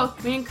gals, or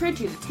both, we encourage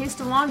you to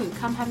taste along and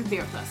come have a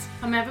beer with us.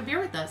 Come have a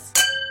beer with us.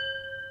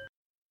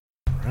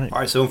 All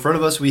right, so in front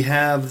of us we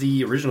have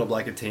the original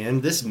Black and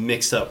Tan. This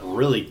mixed up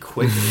really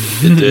quickly.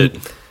 It did.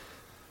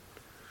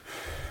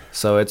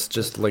 So it's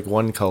just like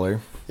one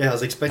color. Yeah, I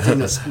was expecting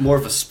this more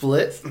of a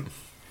split.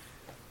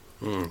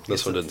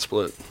 This one didn't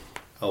split.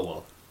 Oh,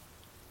 well.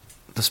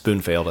 The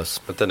spoon failed us.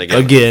 But then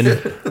again, Again.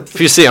 if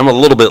you see, I'm a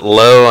little bit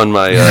low on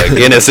my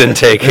Guinness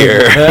intake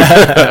here.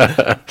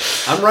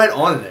 I'm right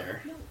on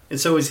there. And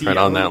so is he. Right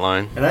on that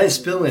line. And I didn't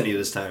spill any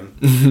this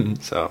time.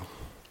 So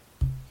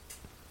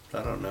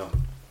I don't know.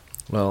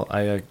 Well,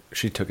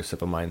 she took a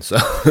sip of mine, so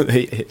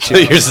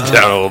yours is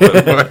down a little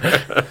bit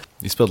more.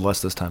 You spilled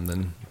less this time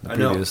than the I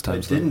know. previous I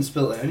times. didn't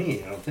spill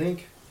any, I don't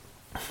think.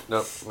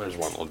 Nope, there's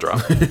one little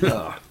drop.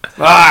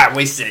 I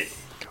wasted it.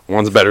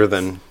 One's better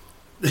than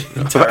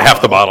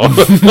half the bottle.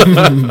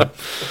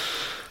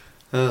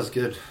 That was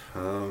good.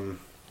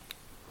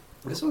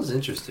 This one's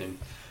interesting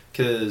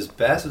because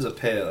Bass is a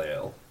pale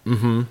ale.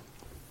 Mm-hmm.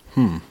 I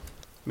mean,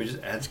 it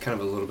just adds kind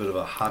of a little bit of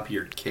a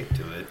hoppier kick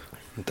to it.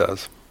 It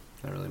does.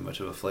 Not really much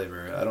of a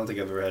flavor. I don't think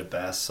I've ever had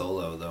Bass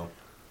Solo, though.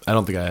 I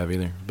don't think I have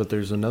either, but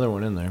there's another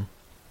one in there.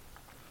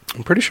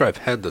 I'm pretty sure I've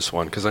had this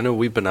one because I know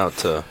we've been out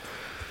to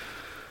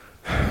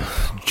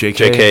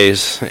JK?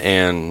 JK's,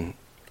 and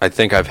I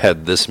think I've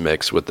had this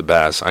mix with the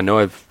Bass. I know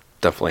I've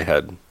definitely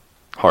had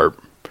Harp.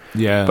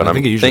 Yeah, but I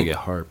think I usually get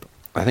Harp.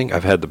 I think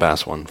I've had the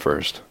Bass one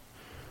first.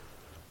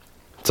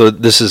 So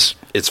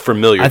it's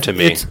familiar to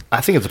me. I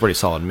think it's a pretty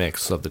solid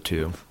mix of the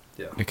two.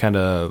 Yeah. It kind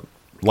of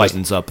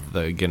lightens up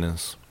the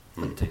Guinness.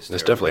 It's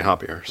definitely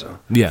hoppier. So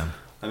Yeah.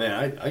 I mean,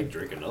 I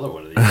drink another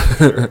one of these.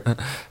 For sure.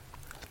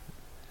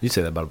 You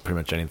say that about pretty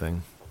much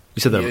anything.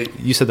 You said that. Yeah.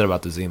 You said that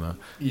about the Zima.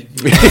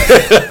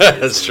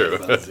 That's true.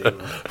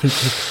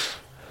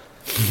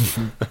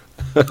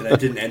 And I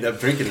didn't end up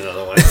drinking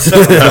another one. So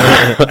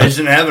I just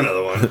didn't have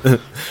another one.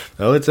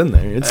 Oh, it's in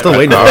there. It's still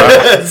waiting.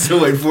 It's still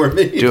waiting for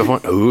me. Do you have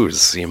one? Ooh,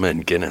 Zima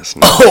and Guinness.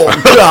 No.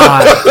 Oh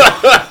God!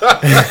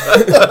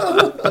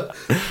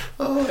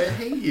 Oh, I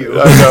hate you.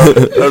 I know.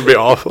 That'd be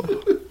awful.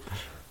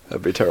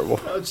 That'd be terrible.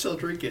 I would still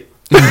drink it.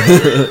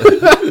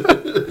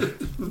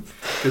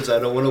 Because I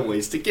don't want to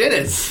waste a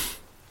Guinness.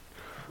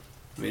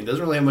 I mean, it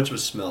doesn't really have much of a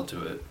smell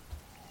to it.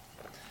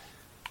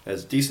 It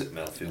has decent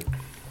mouthfeel.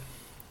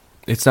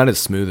 It's not as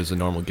smooth as a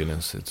normal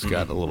Guinness. It's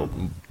got a little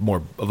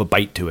more of a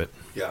bite to it.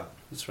 Yeah,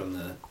 it's from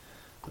the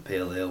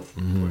pale ale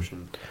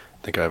portion.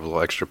 I think I have a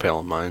little extra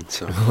pale in mine.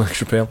 So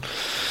Extra pale.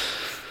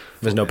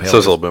 There's no pale. So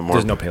it's a little bit more.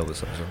 There's no pale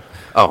this episode.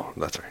 Oh,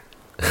 that's right.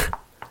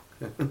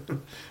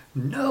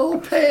 No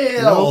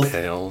pale. No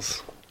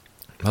pails.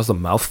 How's the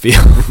mouth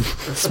feel?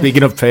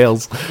 Speaking of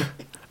pails.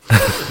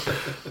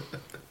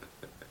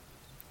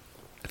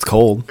 It's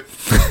cold.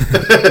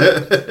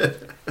 A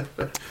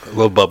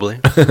little bubbly.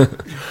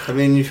 I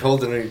mean, you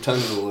hold it on your tongue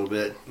a little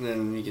bit, and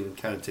then you can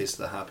kind of taste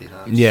the hoppy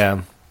hops.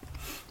 Yeah.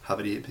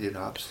 Hoppity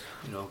hops,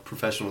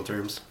 professional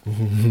terms.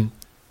 I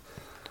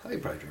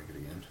could probably drink it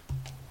again.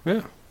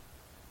 Yeah.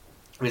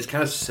 I mean, it's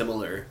kind of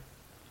similar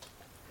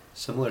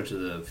to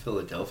the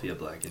Philadelphia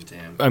Black and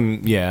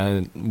Tan.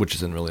 Yeah, which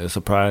isn't really a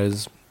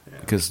surprise Yeah.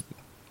 because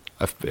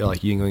I feel like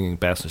Yuengling and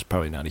Bass is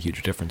probably not a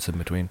huge difference in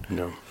between.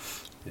 No.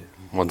 Yeah.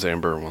 One's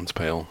amber, one's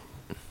pale.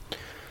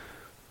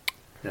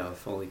 Now,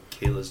 if only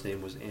Kayla's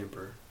name was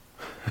Amber.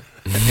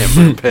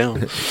 Amber and pale.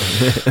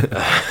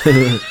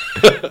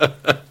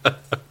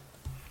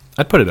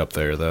 I'd put it up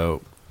there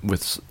though. I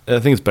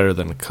think it's better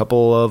than a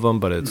couple of them,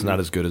 but it's not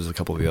as good as a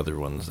couple of the other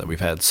ones that we've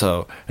had.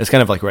 So it's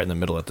kind of like right in the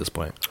middle at this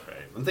point. Right.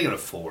 I'm thinking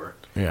of 4.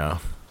 Yeah,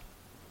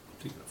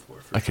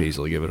 I could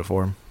easily give it a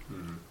 4.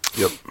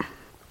 Yep.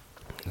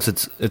 So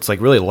it's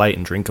like really light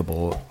and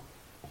drinkable.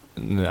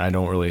 And I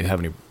don't really have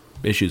any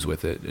issues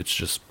with it. It's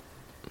just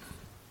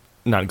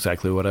not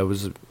exactly what I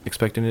was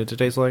expecting it to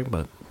taste like,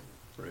 but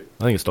Right.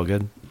 I think it's still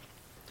good.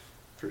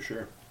 For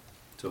sure.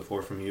 So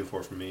 4 from you,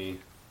 4 from me.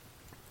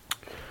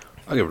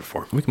 I'll give it a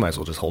 4. We might as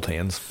well just hold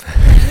hands.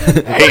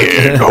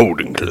 Hand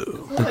holding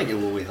club. I like it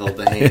when we hold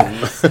the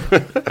hands.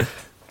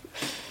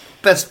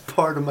 Best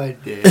part of my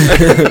day.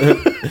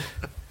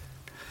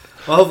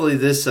 Well, hopefully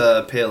this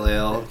pale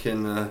ale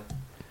can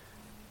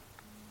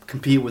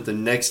compete with the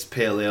next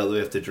pale ale that we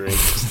have to drink.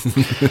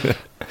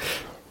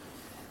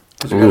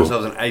 Because we got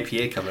ourselves an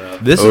IPA coming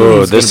up. This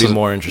one's going to be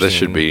more interesting. This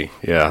should be,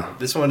 yeah.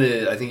 This one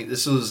is, I think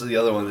this was the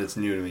other one that's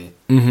new to me.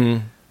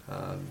 Mm-hmm.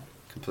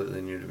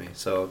 completely new to me.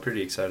 So I'm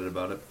pretty excited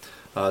about it.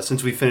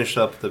 Since we finished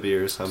up the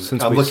beers, Some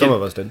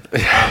of us did.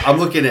 I'm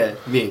looking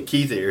at me and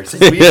Keith here.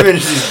 Since we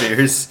finished these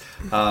beers,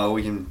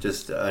 we can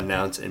just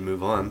announce and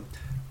move on.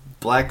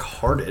 Black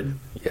Hearted.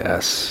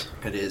 Yes.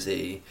 It is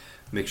a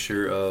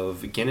mixture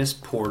of Guinness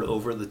poured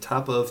over the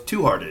top of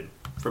Two Hearted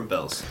from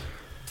Bell's.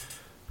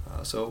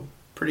 So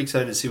pretty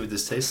excited to see what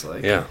this tastes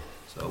like. Yeah.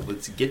 So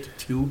let's get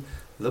to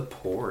the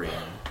pouring.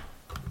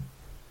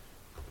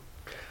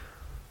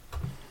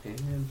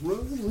 And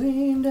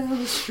rolling down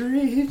the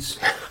streets.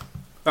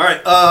 All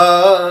right.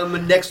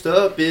 Next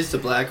up is the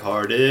Black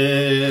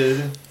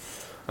Hearted.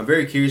 I'm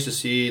very curious to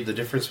see the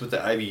difference with the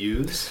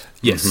IBUs.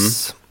 Yes.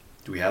 Mm-hmm.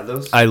 Do we have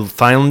those? I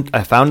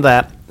found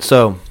that.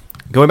 So,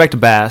 going back to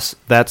Bass,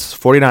 that's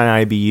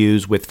 49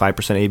 IBUs with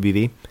 5%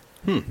 ABV.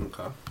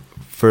 Okay.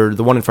 For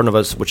the one in front of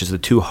us, which is the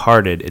Two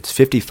Hearted, it's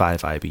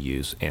 55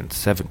 IBUs and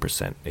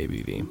 7%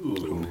 ABV.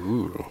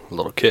 Ooh, a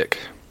little kick.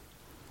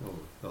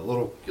 A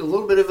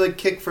little bit of a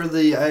kick for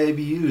the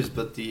IBUs,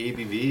 but the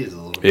ABV is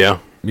a little Yeah.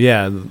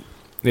 Yeah,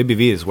 the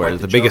ABV is where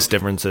Quite the the biggest jump.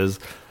 difference is.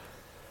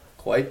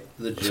 quite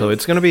the jump. So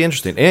it's going to be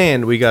interesting.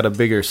 And we got a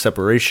bigger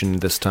separation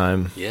this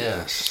time.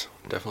 Yes.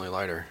 Definitely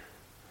lighter.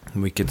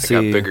 We could I see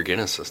got bigger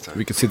Guinness this time.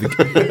 We could see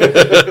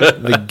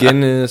the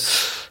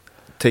Guinness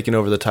taking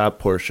over the top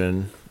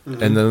portion,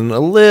 and then a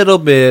little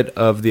bit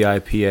of the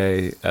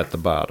IPA at the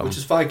bottom. Which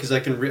is fine because I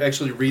can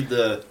actually read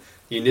the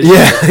initials.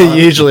 Yeah,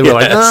 usually we're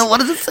like, Yes. what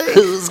does it say?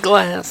 This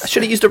glass. I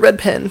should have used a red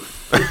pen.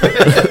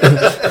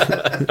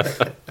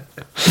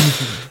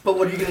 But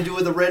what are you going to do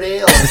with a red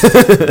ale?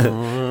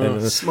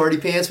 Smarty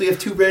pants, we have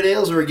 2 red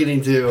ales we're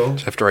getting to. I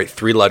have to write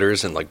 3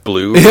 letters in like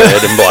blue,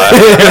 red, and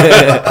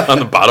black on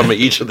the bottom of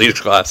each of these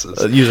glasses.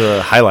 Use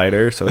a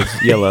highlighter so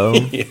it's yellow.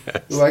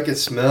 Ooh, I can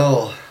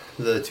smell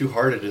the Two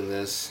Hearted in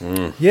this.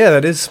 Yeah,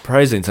 that is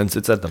surprising since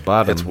it's at the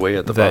bottom. It's way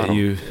at the that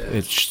bottom.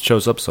 It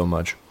shows up so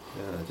much.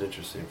 Yeah, it's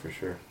interesting for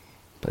sure.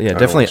 But yeah, I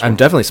definitely. don't I'm know.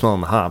 definitely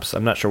smelling the hops.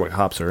 I'm not sure what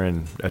hops are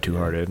in a Two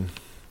Hearted.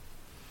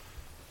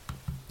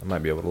 I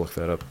might be able to look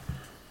that up.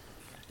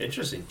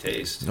 Interesting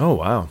taste. Oh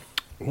wow.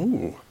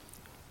 Ooh.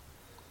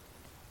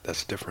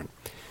 That's different.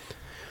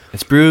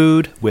 It's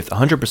brewed with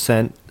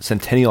 100%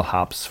 Centennial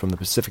hops from the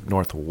Pacific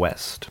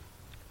Northwest.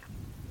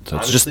 So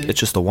Honestly? it's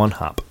just the one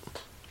hop.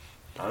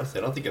 Honestly,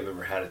 I don't think I've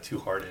ever had a Two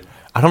Hearted.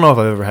 I don't know if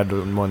I've ever had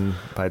one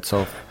by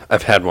itself.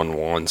 I've had one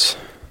once.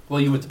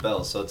 Well, you went to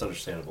Bell's, so it's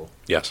understandable.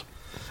 Yes.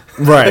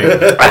 Right.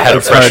 I had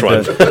a fresh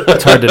one.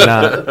 It's hard to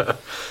not.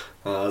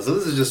 So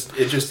this is just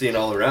interesting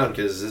all around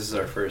because this is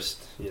our first,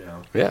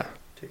 Yeah.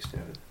 tasting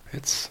of it.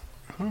 It's,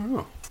 I don't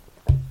know.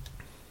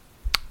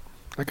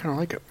 I kind of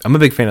like it. I'm a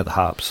big fan of the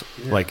hops,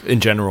 Yeah. like in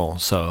general.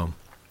 So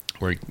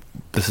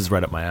this is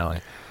right up my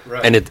alley.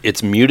 Right. And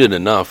it's muted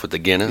enough with the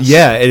Guinness.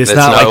 Yeah, it is It's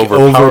not like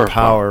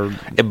overpowered.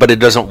 But it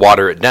doesn't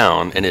water it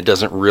down, and it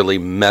doesn't really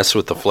mess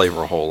with the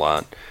flavor a whole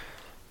lot.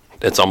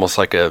 It's almost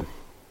like I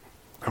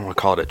don't want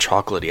to call it a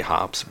chocolatey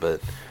hops,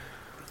 but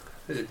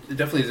It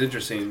definitely is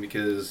interesting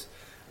because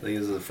I think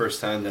this is the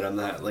first time that I'm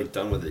not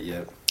done with it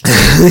yet.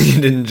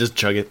 You didn't just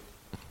chug it.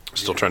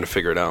 still trying to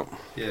figure it out.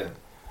 Yeah.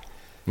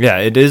 Yeah,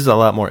 it is a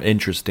lot more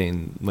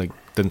interesting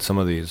than some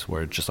of these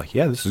where it's just like,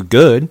 yeah, this is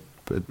good,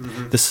 but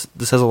this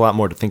has a lot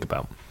more to think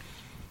about.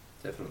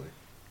 Definitely.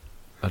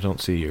 I don't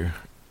see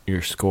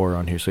your score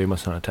on here, so you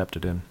must not have tapped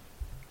it in.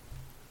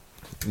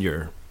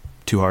 You're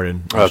Two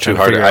Hearted. Oh, Too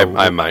Hard.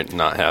 I might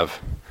not have.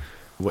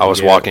 I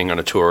was walking on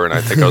a tour, and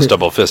I think I was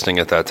double fisting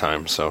at that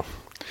time. So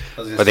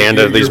by the end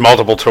of these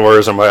multiple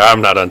tours, I'm like,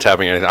 I'm not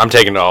untapping anything. I'm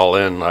taking it all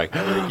in. Like,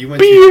 you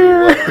went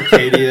to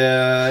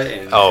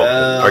Arcadia and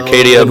Bell's.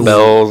 Arcadia,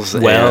 Bell's,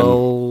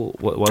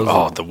 what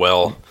was it? the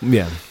Well,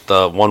 Yeah.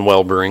 the One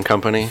Well Brewing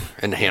Company,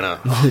 and Hannah,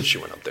 she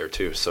went up there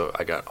too. So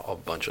I got a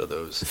bunch of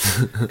those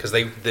because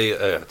they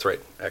it's right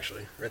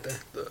actually right there.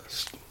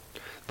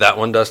 That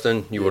one,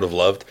 Dustin, you would have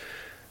loved.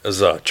 It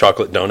was a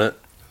chocolate donut.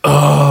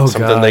 Oh,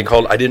 Something God. they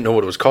called. I didn't know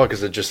what it was called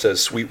because it just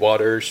says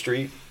Sweetwater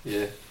Street.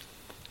 Yeah.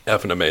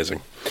 Effing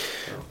amazing.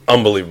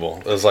 Unbelievable.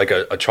 It was like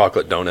a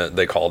chocolate donut,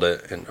 they called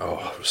it, and it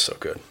was so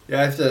good.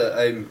 Yeah,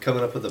 I'm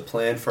coming up with a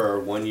plan for our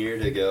 1 year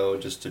to go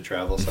just to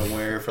travel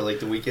somewhere for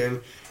the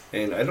weekend.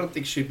 And I don't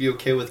think she'd be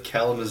okay with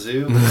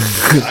Kalamazoo.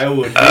 I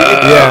would.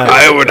 Yeah.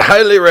 I would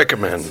highly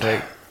recommend.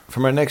 For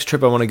my next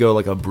trip, I want to go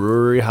a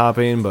brewery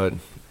hopping, but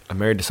I'm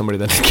married to somebody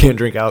that can't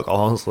drink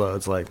alcohol, so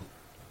it's like,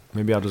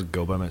 maybe I'll just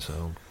go by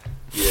myself.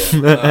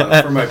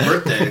 Yeah. For my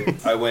birthday,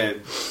 I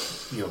went,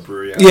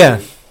 brewery hopping.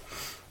 Yeah.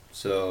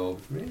 So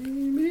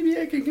maybe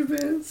I can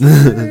convince.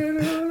 I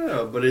don't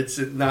know. But it's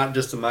not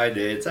just my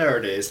day. It's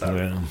our day. So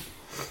Yeah.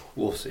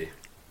 we'll see.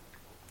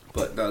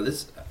 But no,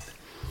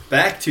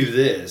 back to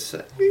this.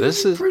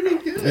 This is pretty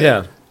good.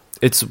 Yeah.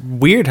 It's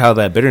weird how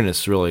that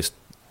bitterness really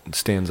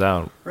stands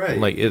out. Right.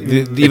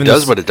 Even it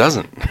does, but it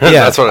doesn't. Yeah,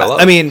 That's what I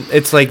love. I mean,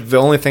 it's the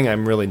only thing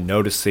I'm really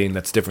noticing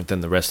that's different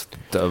than the rest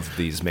of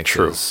these mixes.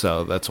 True.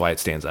 So that's why it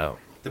stands out.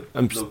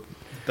 The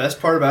best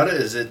part about it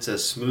is it's a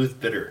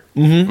smooth bitter.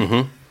 Mm-hmm.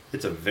 Mm-hmm.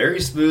 It's a very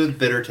smooth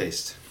bitter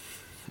taste.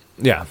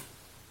 Yeah.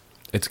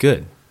 It's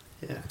good.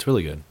 Yeah. It's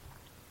really good.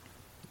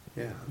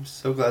 Yeah, I'm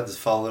so glad this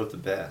followed up the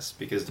Bass,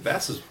 because the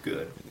Bass is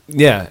good.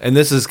 Yeah, and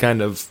this is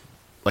kind of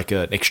like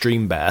an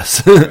extreme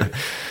bass.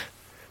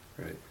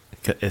 Right.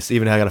 It's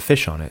even got a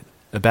fish on it.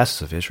 A bass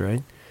is a fish,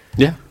 right?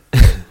 Yeah.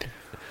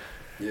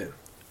 Yeah.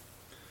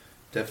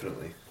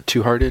 Definitely.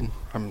 Two-hearted?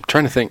 I'm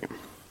trying to think.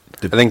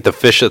 I think the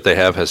fish that they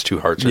have has two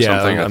hearts or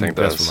something. I think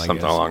that's that's what my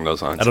something guess. along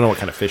those lines. I don't know what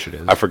kind of fish it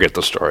is. I forget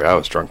the story. I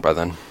was drunk by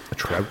then. A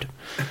trout?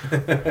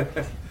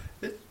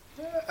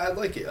 I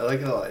like it. I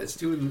like it a lot. It's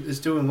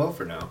doing well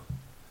for now.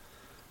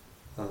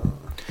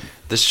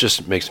 This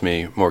just makes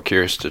me more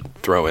curious to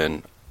throw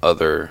in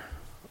other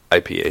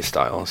IPA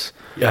styles.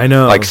 Yeah, I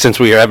know. Like, since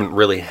we haven't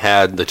really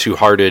had the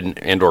Two-Hearted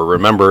and or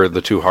remember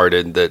the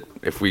Two-Hearted, that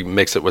if we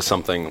mix it with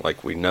something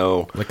like we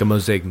know. Like a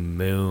Mosaic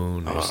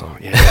Moon or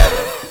something.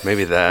 Yeah,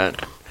 maybe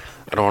that.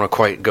 I don't want to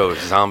quite go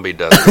zombie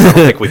death. I don't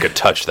think we could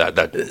touch that.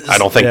 I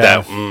don't think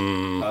that.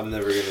 I'm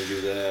never going to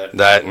do that.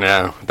 That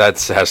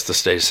has to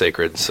stay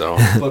sacred. So,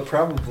 But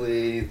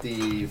probably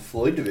the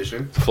Floyd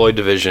division. Floyd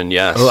Division,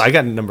 yes. Oh, I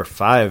got number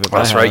 5.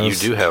 That's right. You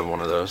do have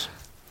one of those.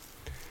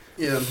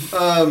 Yeah.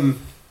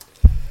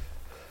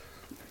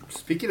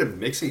 Speaking of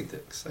mixing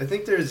things, I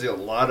think there's a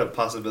lot of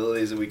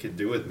possibilities that we could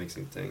do with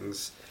mixing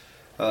things.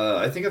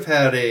 I think I've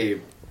had a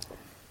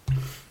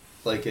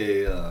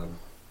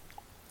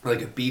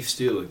beef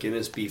stew, a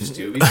Guinness beef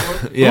stew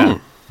before. Yeah.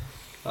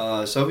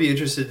 So I'd be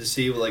interested to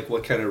see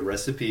what kind of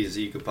recipes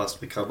that you could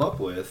possibly come up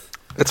with.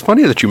 It's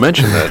funny that you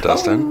mentioned that,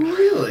 Dustin. Oh,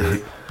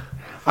 really?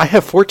 I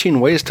have 14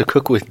 ways to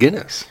cook with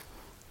Guinness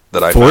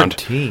that I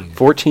 14. found.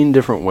 14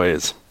 different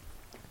ways.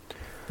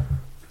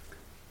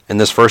 And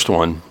this first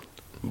one,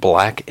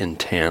 black and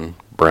tan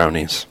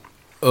brownies.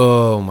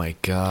 Oh my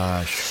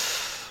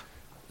gosh.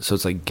 So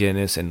it's like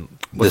Guinness and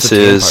what's This the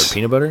tan is- part?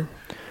 Peanut butter?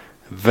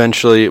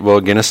 Eventually,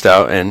 Guinness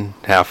Stout and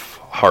half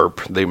Harp.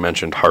 They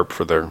mentioned Harp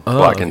for their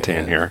black and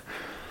tan here.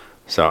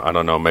 So I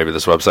don't know. Maybe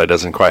this website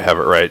doesn't quite have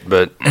it right,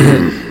 but Maybe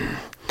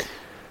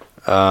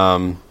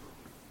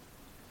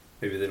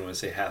they don't want to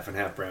say half and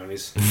half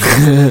brownies.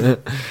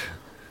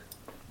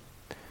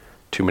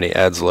 too many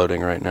ads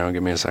loading right now.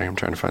 Give me a second. I'm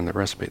trying to find the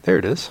recipe. There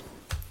it is.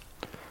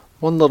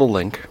 One little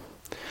link.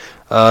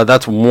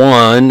 That's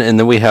one, and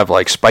then we have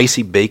like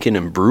spicy bacon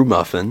and brew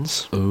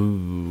muffins.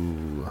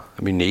 Ooh.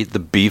 I mean, neat. The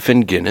beef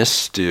and Guinness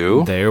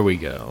stew. There we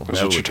go. That's That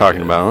what would you're be talking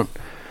good. about.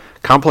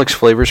 Complex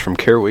flavors from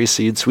caraway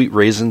seeds, sweet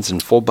raisins,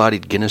 and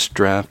full-bodied Guinness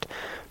draft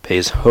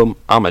pays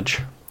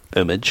homage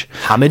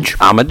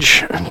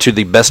to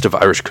the best of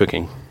Irish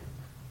cooking.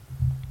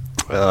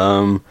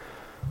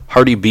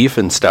 Hearty beef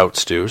and stout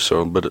stew,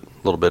 so a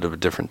little bit of a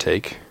different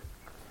take.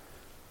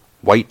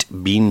 White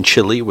bean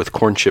chili with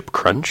corn chip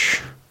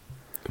crunch.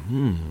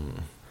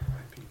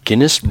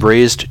 Guinness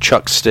braised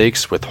chuck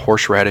steaks with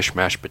horseradish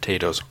mashed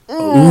potatoes.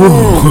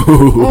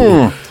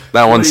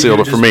 That one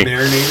sealed it for me.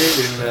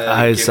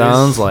 It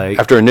sounds like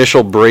After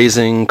initial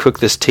braising, cook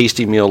this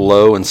tasty meal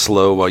low and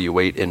slow while you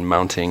wait in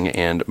mounting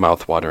and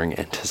mouth-watering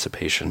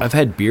anticipation. I've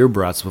had beer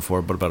brats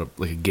before, but about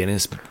a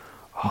Guinness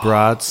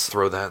brats.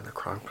 Throw that in the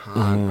crock pot.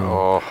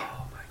 Oh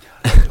my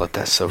God. Let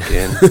that soak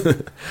in.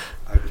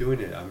 I'm doing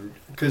it.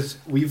 Because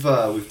we've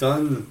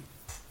done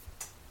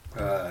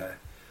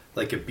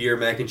like a beer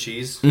mac and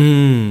cheese.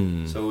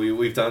 So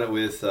we've done it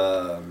with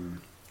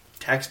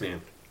Taxman.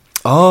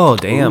 Oh,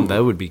 damn,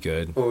 that would be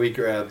good. Or we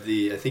grabbed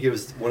I think it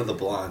was one of the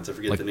blondes. I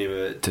forget the name of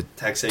it.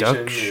 Taxation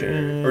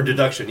Deduction? or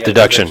deduction. Yeah,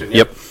 Deduction,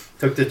 yep.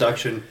 Took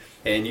deduction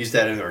and used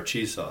that in our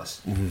cheese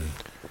sauce.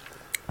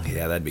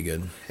 Yeah, that'd be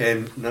good.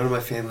 And none of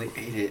my family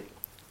ate it.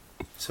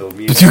 So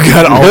me You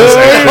got all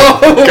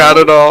this. Got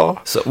it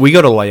all. So we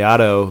go to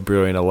Liato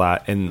Brewing a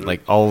lot, and like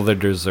all of their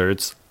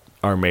desserts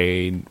are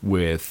made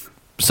with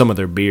some of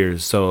their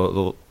beers.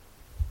 So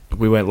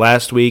we went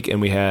last week and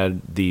we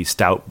had the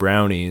stout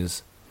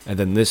brownies, and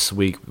then this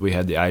week we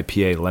had the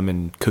IPA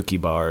lemon cookie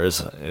bars,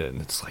 and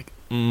it's like,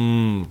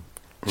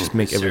 just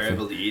make Sarah everything.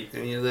 able to eat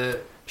any of that?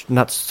 She's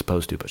not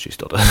supposed to, but she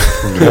still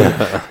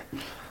does.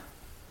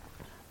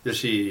 Does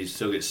she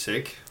still get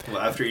sick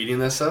after eating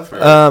that stuff? Or?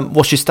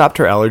 Well, she stopped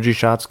her allergy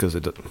shots because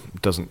it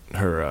doesn't.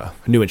 Her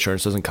new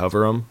insurance doesn't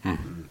cover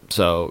them,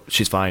 so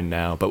she's fine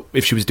now. But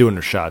if she was doing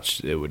her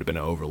shots, it would have been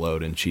an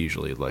overload, and she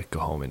usually go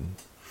home and.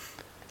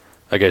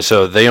 Okay,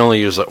 so they only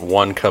use like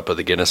 1 cup of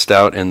the Guinness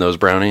Stout in those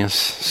brownies.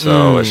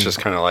 So it's just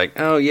kind of like,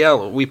 oh, yeah,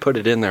 we put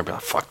it in there,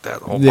 but fuck that.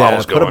 The whole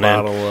bottle's put going a in.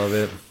 bottle of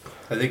it.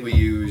 I think we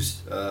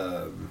used 2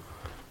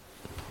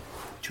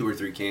 or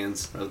 3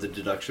 cans of the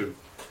deduction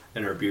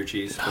in our beer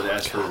cheese, but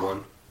asked for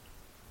 1.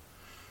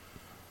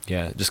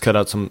 Yeah, just cut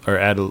out some or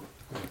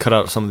cut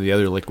out some of the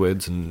other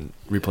liquids and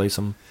replace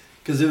them.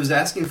 Because it was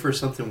asking for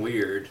something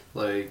weird.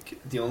 Like,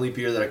 the only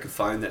beer that I could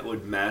find that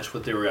would match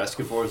what they were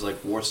asking for was,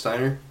 like,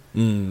 Warsteiner. I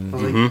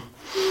was like,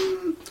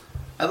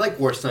 I like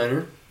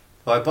Warsteiner.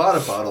 Well, I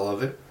bought a bottle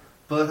of it,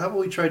 but how about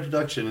we try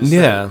deduction instead?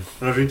 Yeah.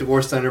 And I'll drink the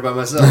Warsteiner by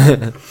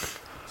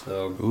myself.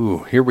 So,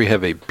 Ooh, here we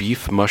have a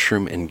beef,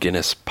 mushroom, and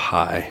Guinness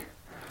pie.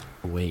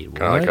 Wait, what?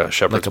 Kind of like a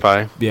shepherd's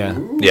pie. Yeah,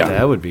 Ooh. Yeah.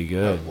 that would be I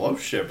good.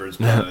 love shepherd's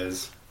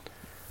pies.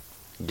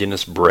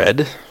 Guinness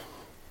bread.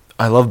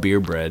 I love beer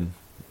bread.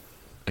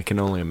 I can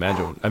only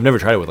imagine. I've never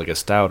tried it with like a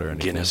stout or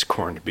anything. Guinness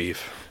corned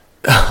beef.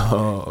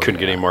 Oh, Couldn't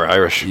get any more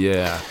Irish.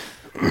 Yeah.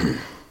 I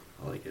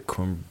like it.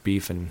 Corned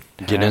beef and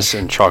Guinness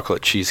hash. and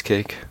chocolate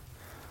cheesecake.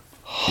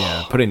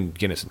 Yeah, putting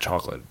Guinness and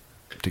chocolate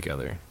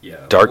together.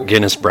 Yeah. Dark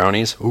Guinness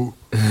brownies. Ooh.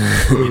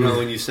 You know,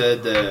 when you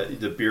said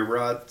the beer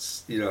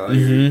brats, you know,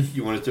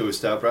 you want to do a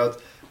stout brats,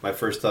 my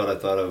first thought I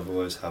thought of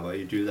was, how about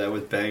you do that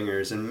with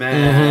bangers and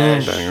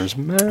mash? Bangers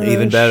mash.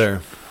 Even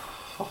better.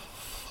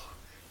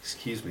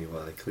 Excuse me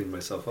while I clean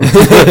myself up.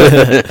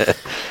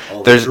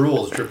 All the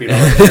drool's dripping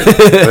off.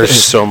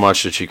 There's so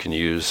much that you can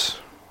use.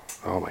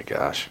 Oh my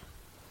gosh.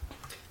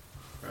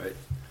 Right.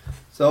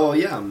 So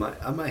yeah,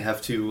 I might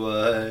have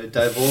to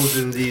divulge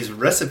in these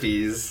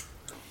recipes.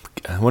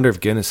 I wonder if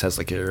Guinness has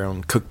like their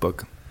own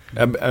cookbook.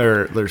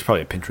 Or there's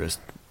probably a Pinterest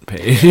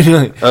page.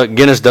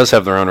 Guinness does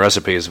have their own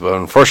recipes, but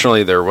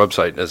unfortunately their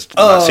website does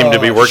not seem to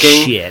be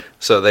working. Shit.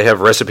 So they have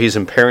recipes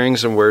and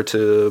pairings and where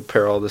to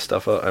pair all this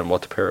stuff up and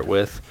what to pair it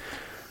with.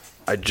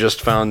 I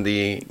just found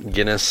the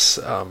Guinness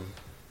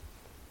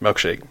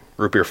milkshake,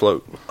 root beer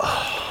float.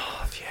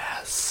 Oh,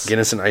 yes.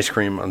 Guinness and ice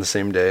cream on the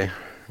same day.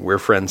 We're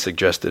friends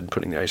suggested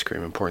putting the ice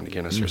cream and pouring the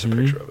Guinness. There's a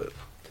picture of it.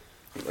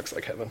 It looks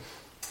like heaven.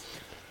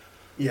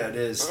 Yeah, it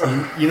is.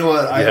 You know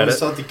what? I always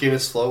thought the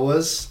Guinness float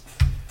was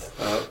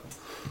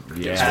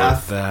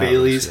half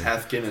Bailey's,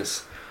 half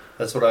Guinness.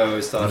 That's what I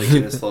always thought a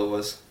Guinness float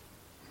was.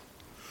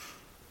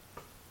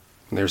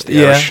 And there's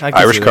the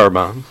Irish see car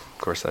bomb.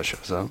 Of course, that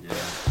shows up. Yeah.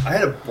 I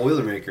had a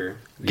Boilermaker.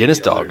 Guinness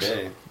the other dogs.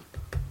 day.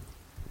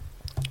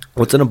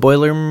 What's in a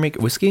Boilermaker?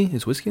 Whiskey?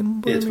 Is whiskey in a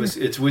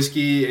Boilermaker? It's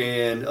whiskey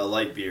and a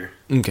light beer.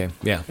 Okay,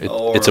 yeah.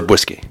 It's a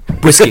whiskey.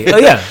 Whiskey. Oh,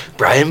 yeah.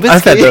 Brian Whiskey.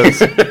 I've had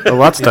those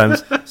lots of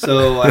times.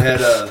 So I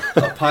had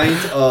a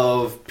pint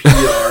of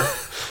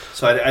PBR.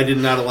 So I did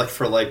not elect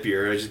for light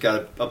beer. I just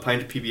got a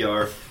pint of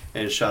PBR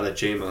and a shot at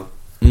JMO.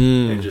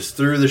 And just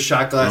threw the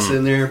shot glass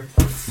in there,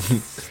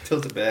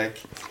 tilt it back.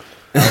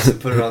 I also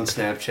put it on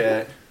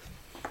Snapchat.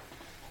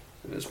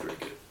 It was pretty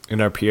good. In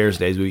our Pierre's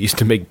days, we used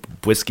to make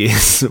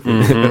whiskeys.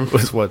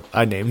 Was what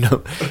I named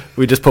them.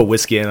 We just put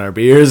whiskey in our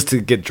beers to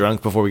get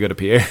drunk before we go to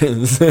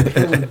Pierre's.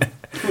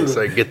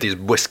 So I get these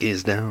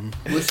whiskeys down.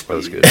 Whiskey. That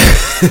was good.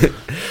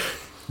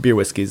 Beer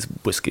whiskeys.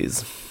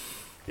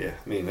 Yeah,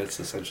 I mean, that's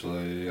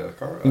essentially a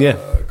car.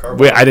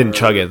 Wait, I didn't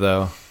chug it,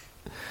 though.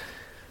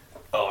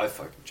 Oh, I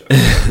fucking chugged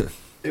it.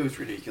 It was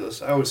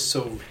ridiculous. I was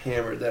so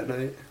hammered that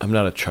night. I'm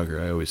not a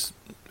chugger. I always...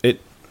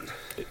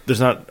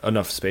 There's not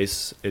enough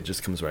space. It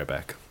just comes right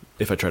back.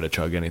 If I try to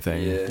chug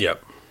anything. Yeah.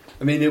 Yep.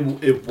 I mean,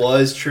 it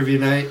was trivia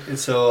night, and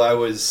so I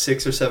was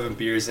 6 or 7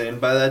 beers in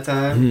by that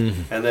time.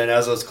 And then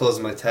as I was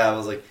closing my tab, I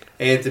was like,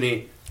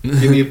 Anthony,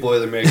 give me a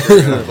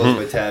Boilermaker. And I closed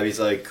my tab. He's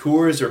like,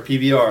 Coors or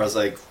PBR? I was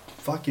like,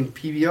 fucking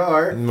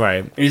PBR.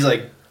 Right. And he's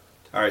like,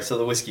 all right, so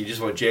the whiskey, you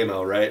just want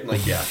JMO, right? I'm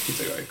like, yeah. He's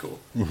like, all right, cool.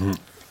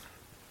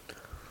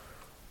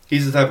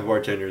 He's the type of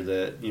bartender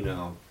that, you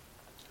know,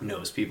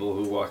 knows people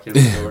who walk in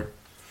the door.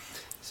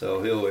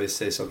 So he'll always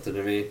say something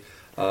to me.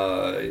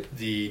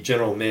 The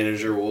general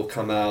manager will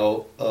come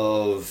out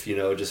of, you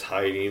know, just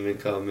hiding and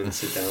come and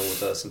sit down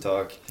with us and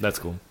talk. That's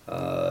cool.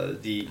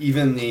 The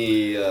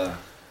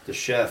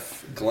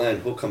chef,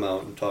 Glenn, he'll come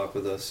out and talk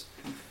with us.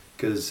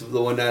 Because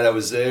the one night I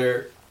was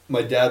there,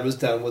 my dad was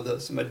down with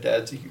us. My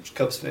dad's a huge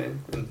Cubs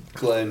fan. And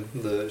Glenn,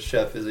 the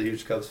chef, is a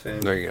huge Cubs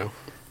fan. There you go.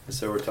 And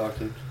so we're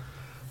talking.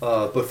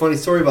 But funny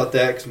story about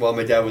that, because while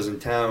my dad was in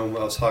town,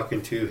 I was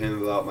talking to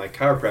him about my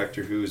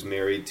chiropractor who's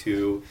married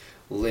to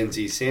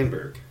Lindsay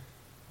Sandberg,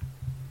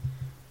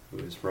 who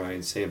is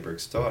Ryan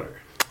Sandberg's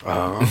daughter.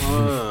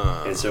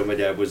 And so my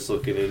dad was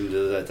looking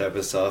into that type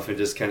of stuff and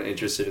just kind of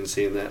interested in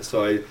seeing that.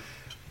 So I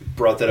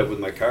brought that up with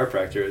my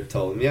chiropractor and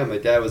told him, yeah, my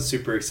dad was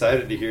super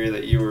excited to hear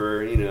that you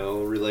were, you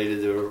know,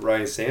 related to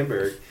Ryan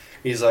Sandberg.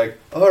 He's like,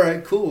 all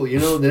right, cool. You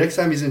know, the next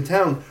time he's in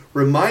town,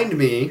 remind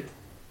me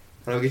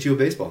and I'll get you a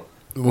baseball.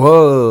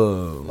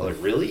 Whoa. I'm like,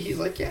 really? He's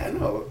like, yeah,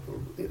 no.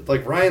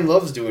 Like, Ryan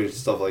loves doing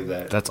stuff like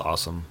that. That's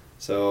awesome.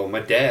 So my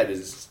dad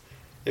is,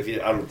 I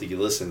don't think he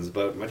listens,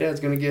 but my dad's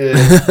going to get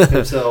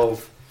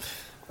himself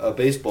a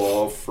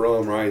baseball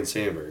from Ryan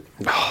Sandberg.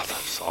 Oh,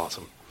 that's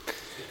awesome.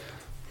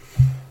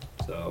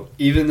 So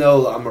even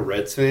though I'm a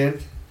Reds fan,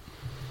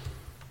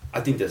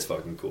 I think that's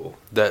fucking cool.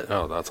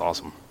 That's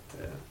awesome.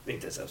 Yeah, I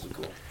think that's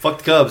absolutely cool. Fuck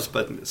the Cubs,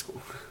 but I think that's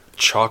cool.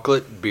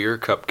 Chocolate beer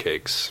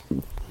cupcakes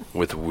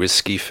with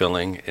whiskey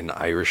filling and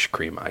Irish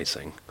cream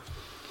icing.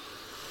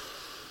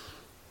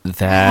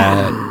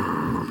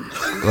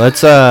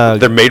 Let's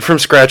They're made from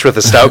scratch with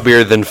a stout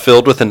beer, then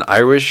filled with an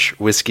Irish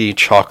whiskey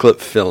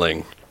chocolate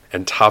filling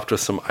and topped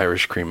with some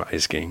Irish cream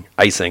icing.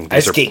 Icing.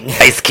 Ice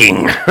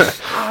King.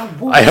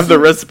 I have the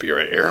recipe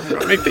right here. I'm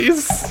gonna make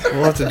these.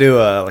 We'll have to do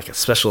like a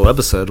special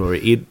episode where we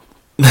eat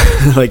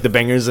like the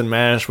bangers and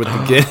mash with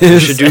the Guinness. We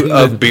should do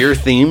a beer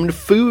themed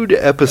food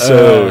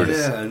episode.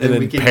 Yeah, and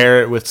then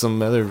pair it with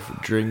some other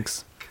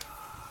drinks.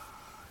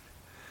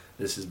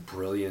 This is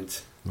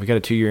brilliant. We got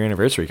a 2-year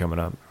anniversary coming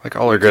up. Like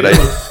all our good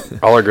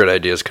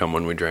ideas come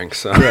when we drink.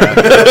 So on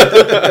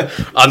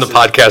the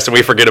podcast, and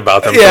we forget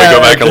about them. Yeah, we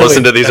go back and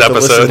listen to these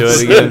episodes.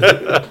 Listen to it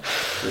again.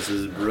 This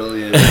is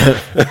brilliant.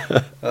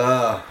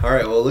 All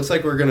right. Well, it looks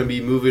like we're going to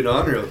be moving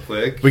on real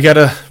quick. We got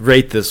to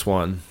rate this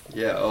one.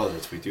 Yeah. Oh,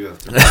 we do have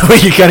to.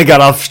 We kind of got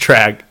off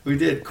track. We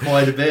did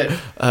quite a bit.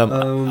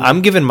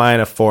 I'm giving mine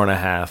a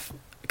 4.5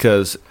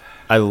 because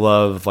I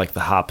love like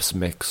the hops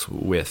mix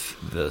with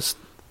the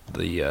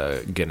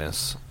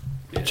Guinness.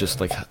 Yeah.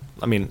 Just like,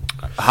 I mean,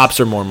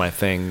 hops are more my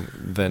thing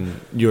than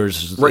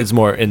yours. Right. Is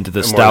more into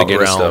the stout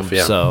realm. Stuff,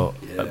 yeah. So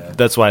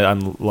that's why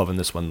I'm loving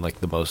this one like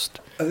the most.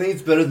 I think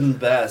it's better than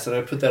Bass, and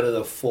I put that at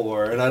a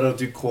 4. And I don't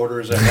do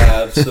quarters or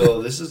halves,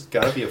 so this has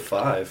got to be a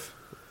 5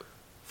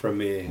 from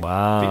me.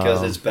 Wow!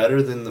 Because it's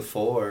better than the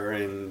 4,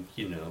 and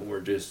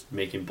we're just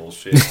making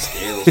bullshit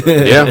scales.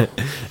 Right? Yeah,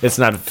 it's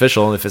not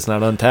official if it's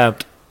not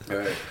untapped. All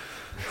right,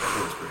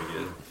 that's pretty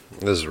good.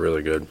 This is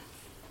really good.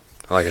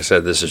 Like I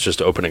said, this is just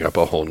opening up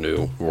a whole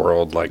new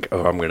world. Like,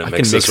 I'm going to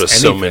mix this with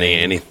so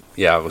many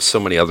with so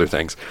many other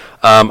things.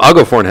 I'll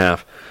go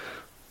 4.5.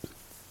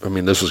 I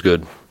mean, this was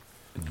good.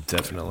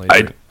 Definitely.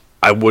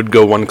 I would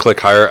go one click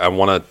higher. I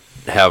want to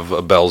have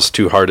a Bell's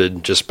Two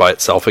Hearted just by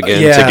itself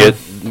again to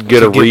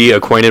get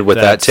reacquainted with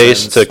that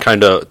taste sense. To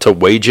kind of to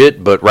wage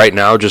it. But right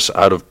now, just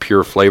out of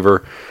pure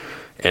flavor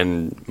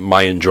and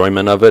my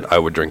enjoyment of it, I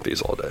would drink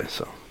these all day.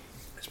 So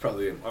it's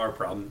probably our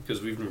problem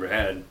because we've never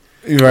had.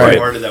 Right.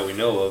 Part of that we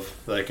know of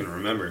that I can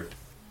remember.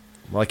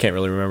 Well, I can't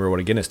really remember what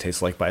a Guinness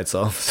tastes like by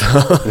itself. So.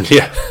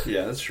 Yeah,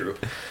 that's true.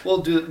 We'll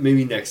do it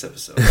maybe next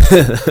episode.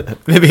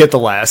 Maybe at the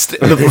last.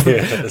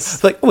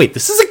 Yes. Like, wait,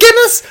 this is a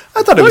Guinness?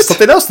 I thought it was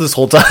something else this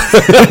whole time.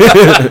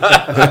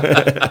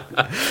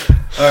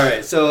 All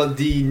right, so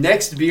the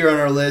next beer on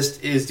our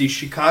list is the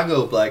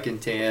Chicago Black and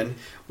Tan,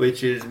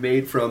 which is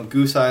made from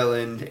Goose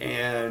Island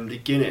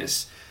and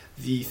Guinness.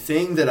 The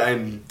thing that I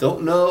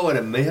don't know, and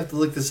I may have to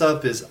look this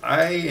up, is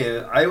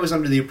I was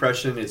under the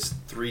impression it's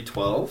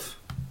 312.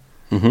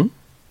 Mm-hmm.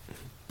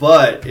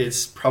 But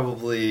it's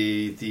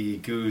probably the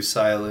Goose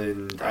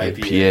Island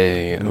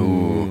IPA.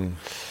 Ooh.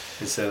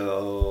 And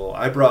so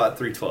I brought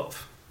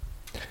 312.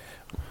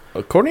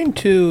 According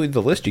to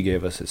the list you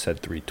gave us, it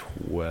said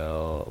 312.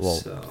 Well,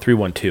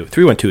 312.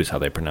 312 is how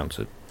they pronounce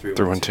it.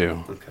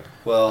 312. Okay.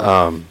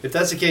 Well, if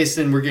that's the case,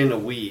 then we're getting a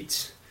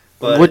wheat.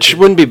 But which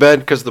wouldn't be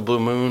bad because the Blue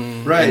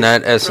Moon in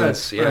that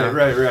essence.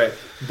 Right.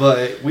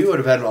 But we would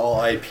have had an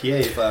all IPA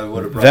if I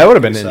would have brought that would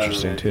have been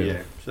interesting too.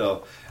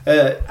 So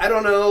I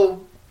don't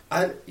know.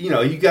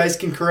 You guys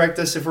can correct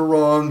us if we're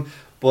wrong,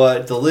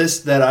 but the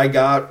list that I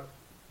got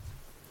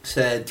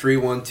said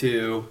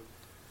 312.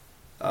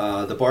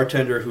 The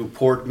bartender who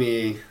poured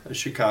me a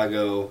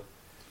Chicago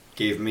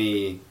gave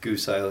me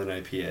Goose Island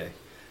IPA.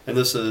 And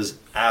this is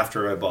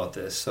after I bought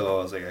this, so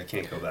I was like, I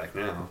can't go back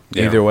now.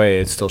 Yeah. Either way,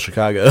 it's still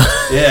Chicago.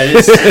 Yeah, it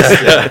is.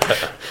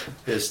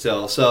 It's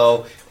still.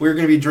 So we're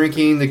going to be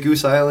drinking the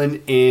Goose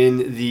Island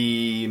in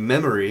the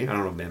memory. I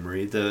don't know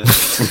memory. The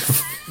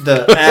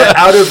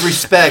out of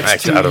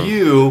respect to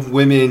you,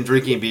 women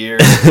drinking beer,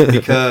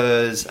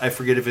 because I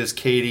forget if it was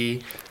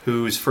Katie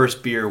whose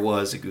first beer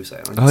was a Goose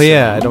Island. Oh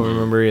yeah, I don't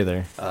remember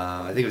either.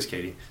 I think it was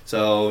Katie.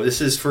 So this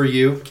is for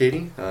you,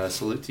 Katie.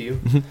 Salute to you.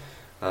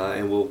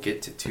 And we'll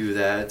get to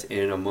that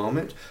in a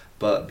moment.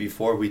 But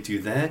before we do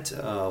that,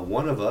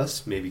 one of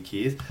us, maybe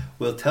Keith,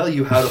 will tell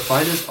you how to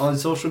find us on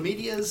social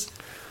medias.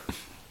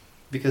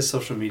 Because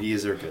social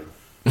medias are good.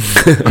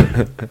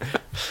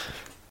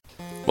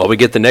 While we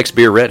get the next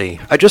beer ready,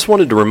 I just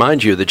wanted to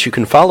remind you that you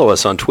can follow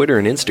us on Twitter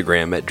and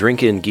Instagram at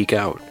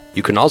DrinkInGeekOut.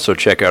 You can also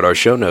check out our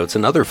show notes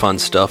and other fun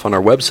stuff on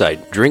our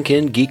website,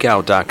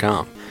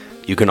 drinkingeekout.com.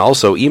 You can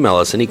also email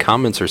us any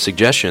comments or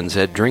suggestions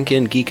at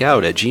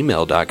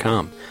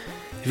drinkingeekout@gmail.com.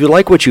 If you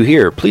like what you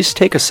hear, please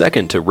take a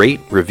second to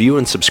rate, review,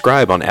 and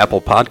subscribe on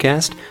Apple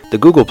Podcast, the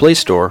Google Play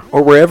Store,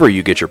 or wherever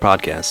you get your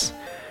podcasts.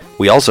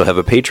 We also have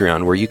a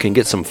Patreon where you can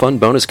get some fun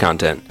bonus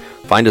content.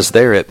 Find us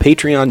there at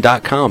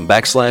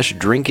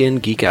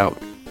patreon.com/drinkingeekout.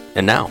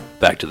 And now,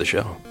 back to the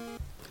show.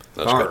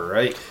 All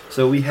right.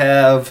 So we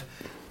have,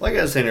 like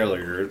I was saying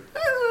earlier,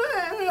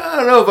 I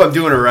don't know if I'm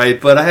doing it right,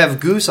 but I have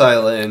Goose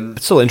Island.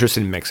 It's still an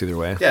interesting mix either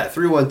way. Yeah,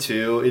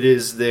 312. It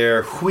is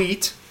their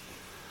wheat.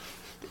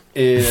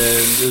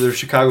 And their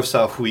Chicago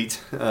style wheat,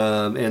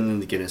 and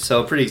then the Guinness.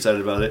 So I'm pretty excited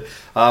about it.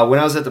 When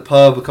I was at the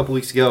pub a couple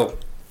weeks ago,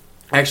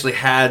 I actually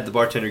had the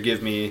bartender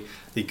give me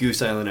the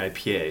Goose Island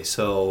IPA.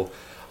 So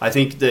I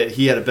think that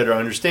he had a better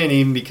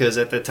understanding because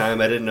at that time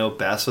I didn't know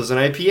Bass was an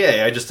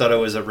IPA. I just thought it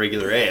was a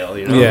regular ale,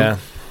 Yeah.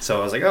 So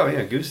I was like, oh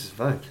yeah, Goose is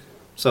fine.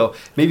 So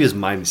maybe it was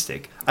my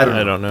mistake. I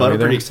don't know. But I'm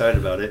pretty excited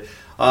about it.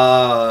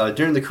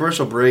 During the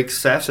commercial break,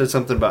 Saf said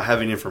something about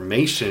having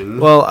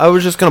information. Well, I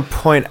was just going to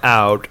point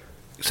out,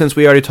 since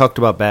we already talked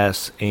about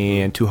Bass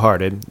and Two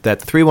Hearted,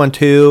 that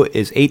 312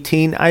 is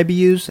 18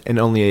 IBUs and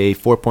only a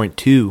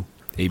 4.2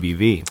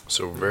 ABV.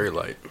 So very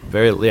light.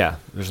 Yeah.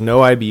 There's no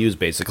IBUs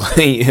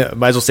basically.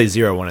 Might as well say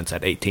 0 when it's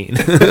at 18.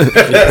 Might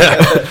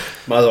as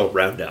well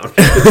round down.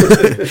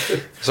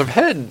 So I've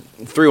had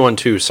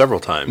 312 several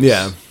times.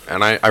 Yeah.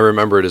 And I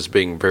remember it as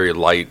being very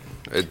light.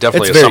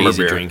 Definitely It's a very summer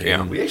easy beer. drinking.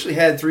 Yeah. We actually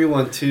had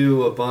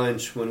 312 a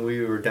bunch when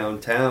we were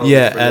downtown.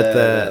 Yeah, for at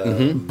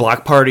the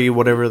block party,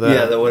 whatever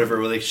that. Yeah, whatever,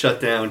 where they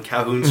shut down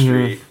Calhoun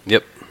Street.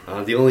 Yep.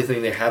 The only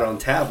thing they had on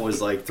tap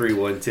was like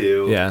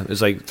 312. Yeah,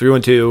 it's like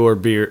 312 or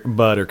beer,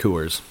 Bud or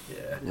Coors.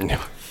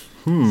 Yeah.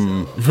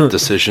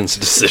 Decisions.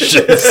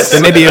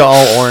 They may be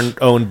all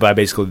owned by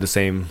basically the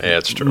same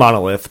it's true.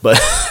 monolith, but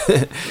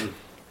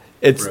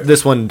it's Right.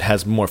 this one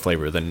has more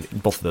flavor than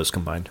both of those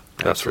combined.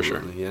 That's for sure.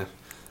 Absolutely, yeah.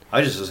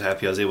 I just was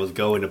happy I was able to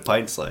go into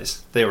Pint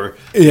Slice.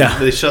 Yeah.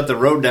 They shut the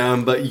road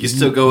down, but you can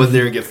still go in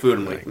there and get food.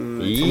 I'm like, I'm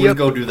gonna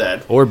go do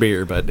that. Or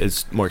beer, but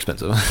it's more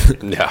expensive.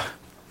 Yeah.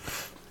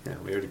 Yeah,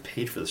 we already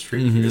paid for the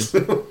street beer,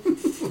 so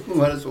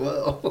might as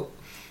well.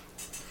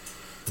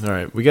 All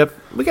right, we got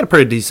a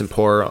pretty decent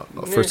pour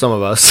for some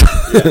of us.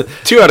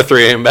 2 out of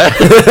 3 ain't bad.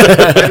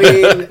 I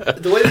mean,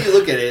 the way that you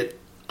look at it,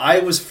 I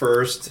was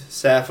first,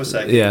 Saf was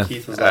second, Yeah.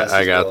 Keith was last.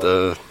 I as got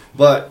well. the...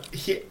 But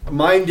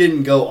mine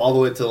didn't go all the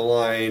way to the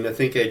line. I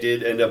think I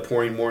did end up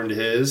pouring more into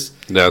his.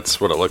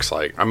 That's what it looks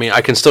like. I mean,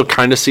 I can still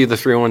kind of see the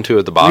 312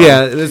 at the bottom.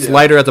 Yeah, it's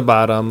lighter at the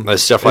bottom.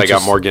 It's definitely It's got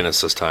just more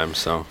Guinness this time,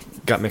 so...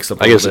 Got mixed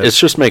up. I guess it's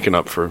just making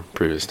up for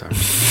previous times.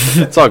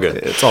 It's all good.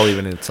 it's all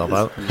evening itself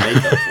out. Make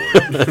up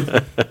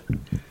for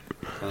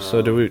it.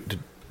 So did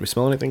we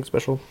smell anything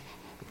special?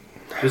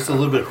 Just a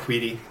little bit of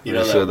wheaty. You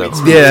know, So that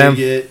that's- wheat Yeah. you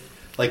get.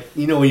 Like,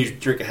 you know when you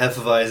drink a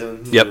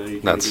Hefeweizen? You Yep, know, you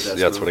kinda that's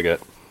get what smell. I get.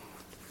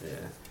 Yeah.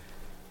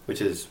 Which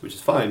is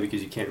fine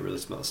because you can't really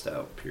smell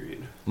stout,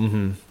 period.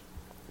 Mm-hmm.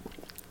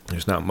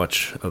 There's not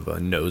much of a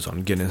nose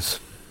on Guinness.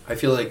 I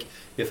feel like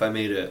if I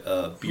made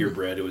a beer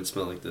bread, it would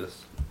smell like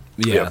this.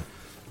 Yeah.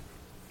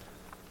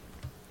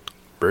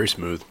 Very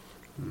smooth.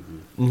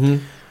 Mm-hmm.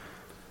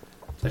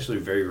 It's actually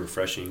very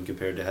refreshing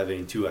compared to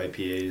having 2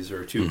 IPAs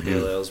or 2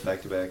 pale ales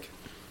back to back.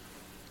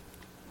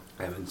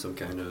 Having some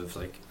kind of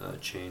like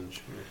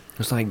change.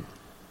 There's like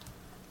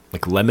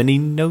lemony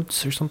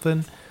notes or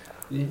something.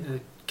 Yeah,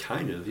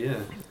 kind of. Yeah.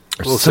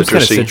 Or little some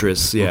kind of citrusy.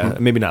 citrus. Yeah,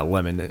 maybe not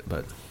lemon,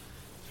 but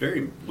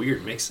Very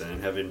weird mix then,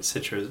 having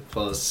citrus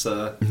plus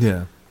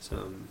yeah.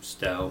 some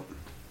stout.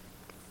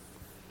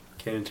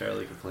 Can't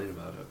entirely complain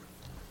about it.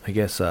 I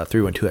guess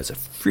 312 has a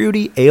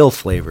fruity ale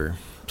flavor.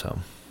 So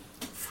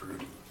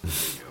Fruity. There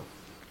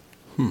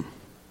you go.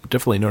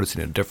 definitely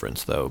noticing a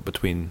difference though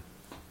between.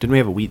 Didn't we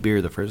have a wheat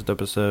beer the first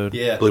episode?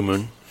 Yeah. Blue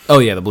Moon. Oh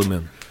yeah, the Blue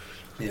Moon.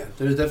 Yeah,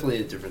 there's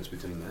definitely a difference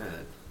between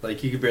that.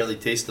 Like, you could barely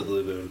taste the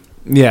Blue Moon,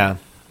 Yeah.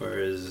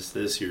 whereas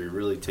this, you're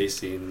really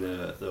tasting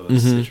the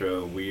Mhm.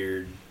 Citra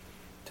weird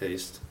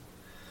taste.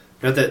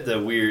 Not that the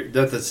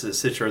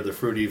Citra, the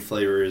fruity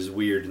flavor is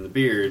weird in the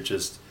beer, it's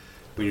just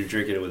when you're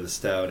drinking it with a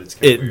stout, it's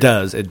kind of It weird.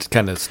 does. It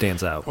kind of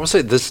stands out. I want to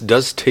say this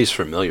does taste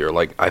familiar.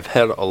 Like, I've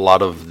had a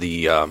lot of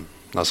the,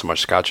 not so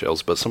much Scotch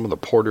ales, but some of the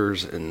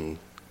porters and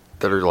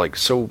that are like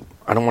so,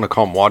 I don't want to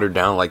call them watered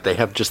down. Like, they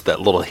have just that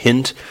little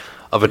hint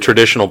of a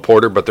traditional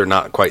porter, but they're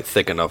not quite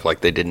thick enough. Like,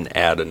 they didn't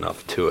add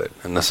enough to it.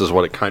 And this is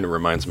what it kind of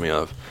reminds me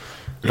of.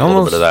 It A little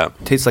almost bit of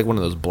that. tastes like one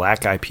of those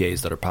black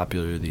IPAs that are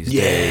popular these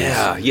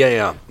days.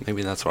 Yeah.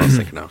 Maybe that's what I was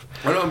thinking of.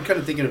 I don't know, I'm kind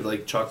of thinking of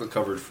like chocolate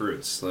covered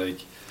fruits. Like,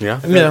 Yeah.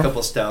 I've had Yeah. a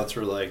couple stouts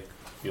were like,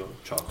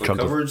 chocolate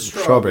covered Chocolate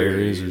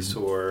strawberries, strawberries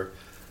or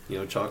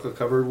chocolate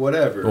covered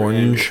whatever.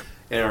 Orange.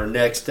 And in our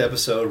next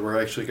episode, we're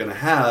actually going to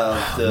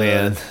have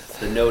man.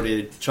 the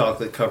noted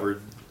chocolate covered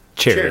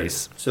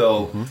Cherries.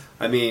 So,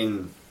 I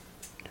mean,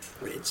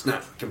 it's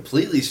not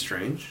completely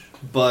strange,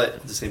 but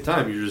at the same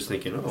time, you're just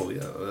thinking, oh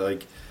yeah,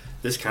 like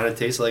this kind of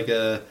tastes like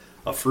a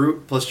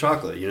fruit plus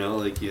chocolate.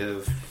 Like you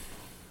have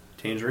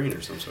tangerine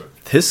or some sort.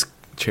 This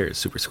chair is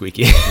super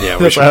squeaky. Yeah,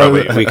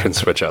 we can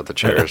switch out the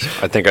chairs.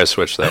 I think I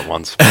switched that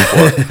once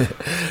before.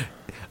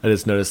 I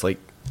just noticed like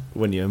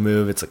when you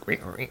move, it's like.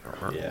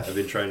 Yeah, I've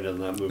been trying to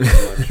not move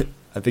as much.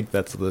 I think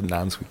that's the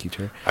non-squeaky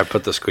chair. I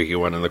put the squeaky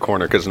one in the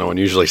corner because no one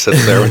usually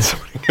sits there when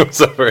somebody comes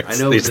over. It's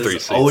I know these this 3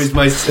 is seats. always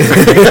my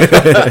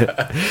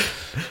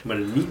I'm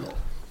gonna kneel.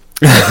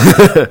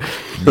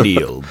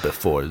 Kneel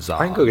before Zod.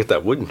 I can go get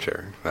that wooden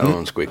chair. That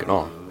won't squeak at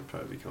all. It'll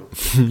probably become.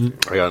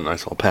 I got a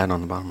nice little pad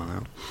on the bottom of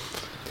that.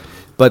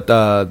 But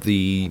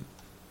the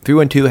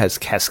 312 has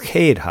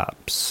Cascade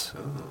hops,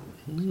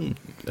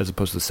 as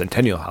opposed to the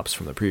Centennial hops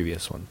from the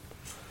previous one.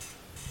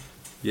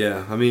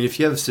 Yeah, I mean, if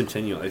you have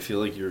Centennial, I feel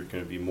like you're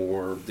going to be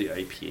more the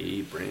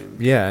IPA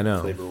brand. Yeah, I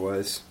know.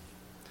 Flavor-wise.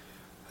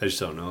 I just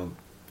don't know.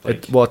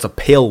 Like, It's a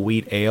pale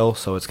wheat ale,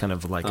 so it's kind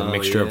of like a Oh,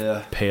 mixture yeah.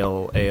 of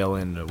pale ale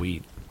and a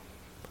wheat.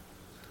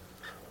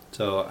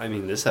 so, I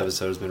mean, this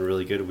episode has been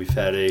really good. We've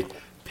had a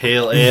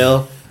pale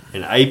ale,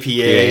 an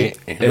IPA,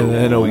 And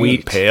then a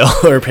wheat pale,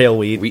 or pale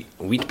wheat.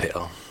 Wheat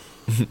pale.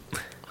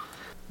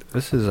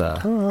 This is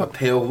a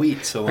pale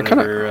wheat. So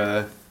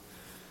whenever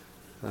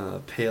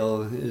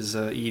Pale is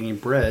eating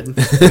bread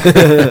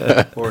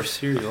or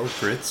cereal,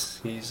 grits,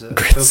 he's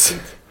Grits. toasting.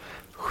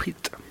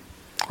 Wheat.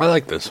 I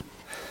like this.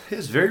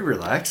 It's very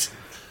relaxed.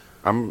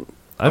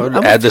 I would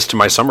add this to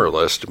my summer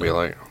list to be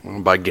like, I'm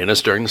gonna buy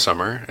Guinness during the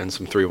summer and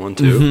some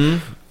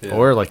 312. Yeah.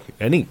 Or like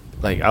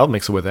I'll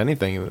mix it with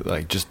anything,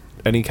 like just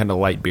any kind of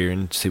light beer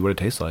and see what it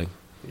tastes like.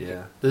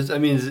 Yeah. It's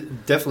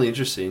definitely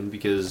interesting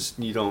because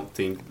you don't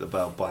think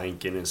about buying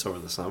Guinness over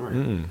the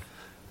summer.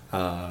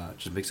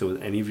 Just mix it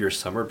with any of your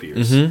summer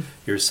beers.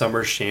 Your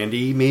summer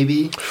shandy,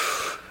 maybe.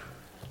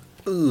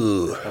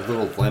 Ooh. A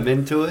little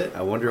lemon to it.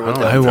 I wonder what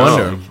that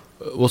wonder.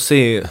 We'll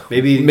see.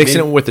 Maybe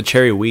mixing it with the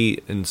cherry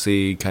wheat and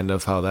see kind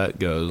of how that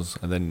goes,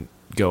 and then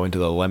go into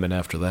the lemon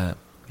after that.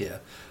 Yeah.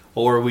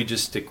 Or we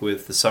just stick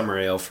with the summer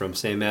ale from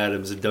Sam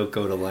Adams and don't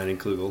go to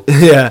Leinenkugel.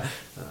 Yeah.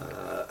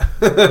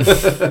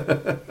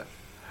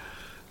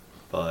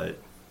 But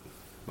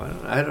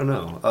I don't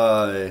know.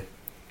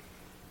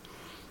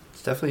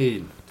 It's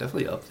definitely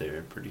up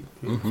there, pretty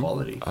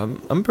quality.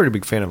 I'm a pretty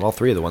big fan of all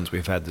three of the ones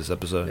we've had this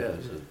episode. Yeah,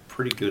 it's a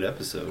pretty good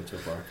episode so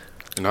far.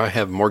 And I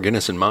have more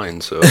Guinness in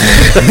mine, so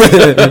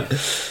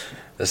this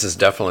is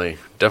definitely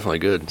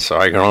good. So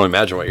I can only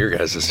imagine what your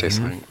guys'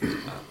 taste like.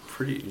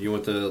 You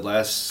want the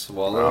last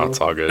swallow? Oh,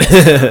 it's all good.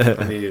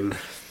 I mean,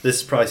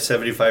 this is probably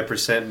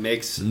 75%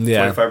 mix,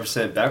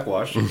 25%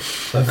 backwash.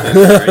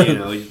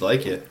 You'd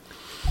like it.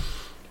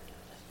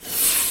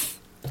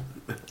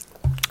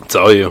 It's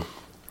all you.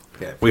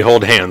 Yeah. We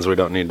hold hands. We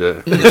don't need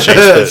to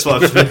change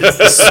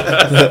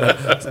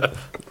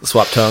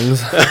Swap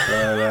tongues.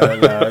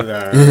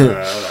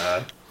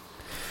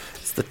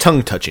 It's the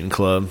tongue touching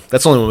club.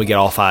 That's only when we get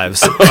all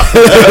fives. I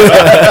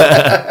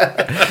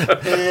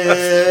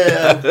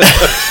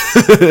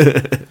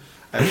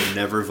would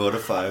never vote a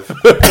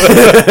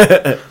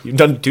 5. You've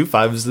done 2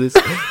 5s this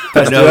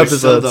past 2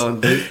 episodes.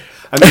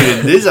 I mean,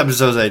 in these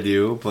episodes I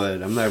do,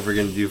 but I'm never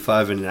going to do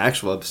 5 in an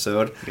actual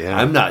episode. Yeah.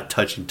 I'm not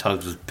touching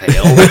tongues with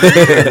pail.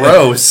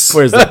 Gross.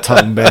 Where's that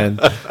tongue band?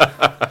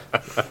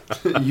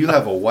 You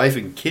have a wife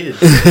and kids.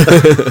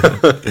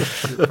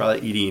 You're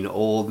probably eating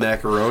old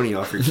macaroni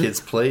off your kid's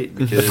plate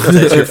because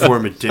that's your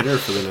form of dinner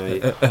for the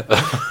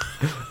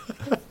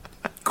night.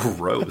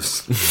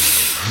 Gross.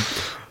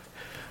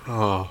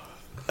 Oh.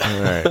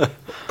 All right.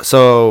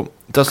 So,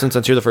 Dustin,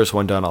 since you're the first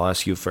one done, I'll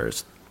ask you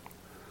first.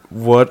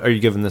 What are you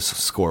giving this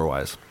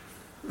score-wise?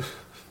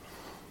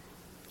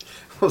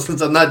 Well, since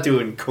I'm not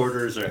doing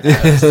quarters or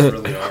halves, it's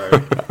really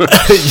hard.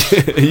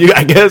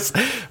 I guess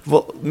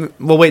we'll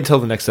wait until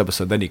the next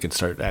episode, then you can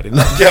start adding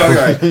them. Yeah, all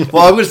right.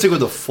 Well, I'm going to stick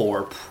with a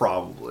 4,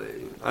 probably.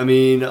 I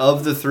mean,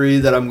 of the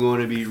 3 that I'm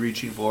going to be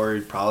reaching for,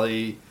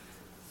 probably,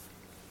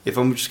 if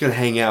I'm just going to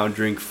hang out and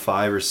drink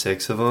 5 or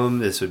 6 of them,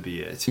 this would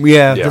be it.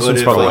 Yeah, this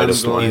one's probably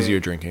just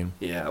easier drinking.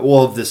 Yeah,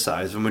 well, of this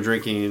size. If I'm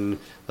drinking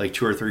like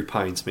 2 or 3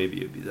 pints, maybe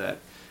it'd be that.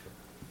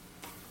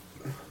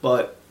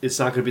 But it's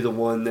not going to be the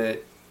one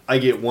that I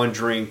get one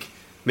drink,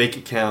 make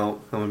it count.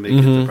 I'm going to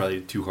make it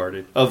probably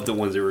Two-Hearted of the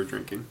ones that we're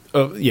drinking.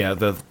 Oh, yeah,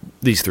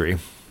 these 3.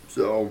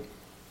 So,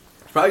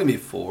 it's probably going to be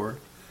 4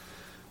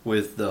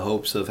 with the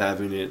hopes of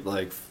having it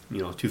like,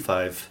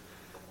 2.5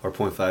 or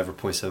 0.5 or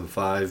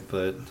 0.75,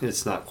 but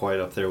it's not quite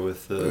up there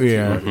with the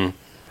Two-Hearted.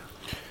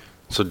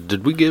 So,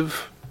 did we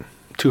give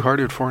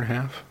Two-Hearted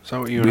 4.5? Is that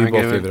what you and I gave it?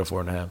 We both gave it a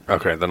 4.5.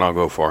 Okay, then I'll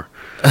go 4.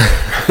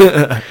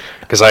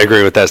 Because I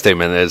agree with that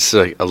statement. It's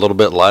a little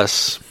bit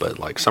less, but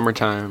like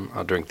summertime,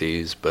 I'll drink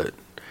these. But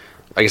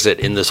like I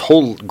said, in this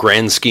whole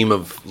grand scheme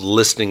of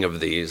listing of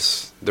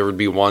these, there would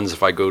be ones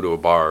if I go to a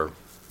bar,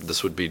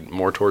 this would be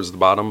more towards the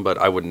bottom, but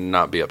I would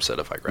not be upset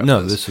if I grabbed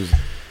this.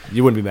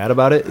 You wouldn't be mad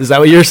about it? Is that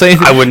what you're saying?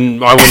 I wouldn't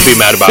be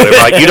mad about it.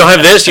 Like, you don't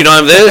have this, you don't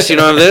have this, you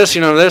don't have this,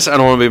 you don't have this. I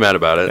don't want to be mad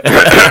about it.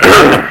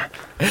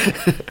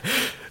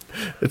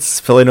 It's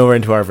spilling over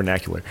into our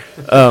vernacular.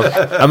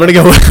 I'm going to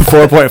go with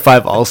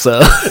 4.5 also.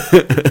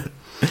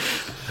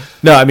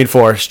 No, I mean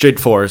 4. Straight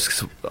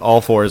 4s.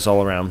 All 4s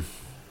all around.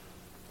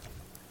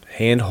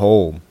 Hand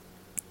hold.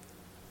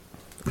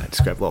 I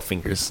just grab little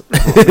fingers.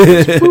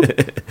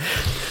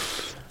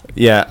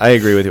 Yeah, I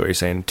agree with what you're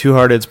saying.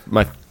 Two-Hearted's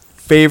my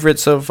favorite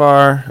so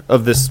far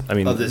of this. I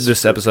mean,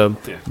 this episode.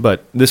 Yeah.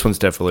 But this one's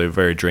definitely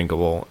very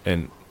drinkable,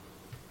 and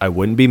I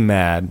wouldn't be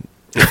mad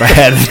if I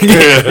had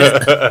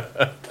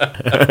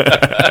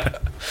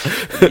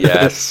it.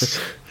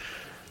 Yes.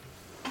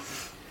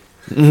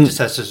 It just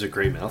has such a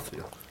great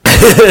mouthfeel.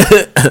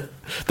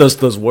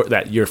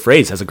 That your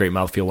phrase has a great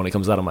mouthfeel when it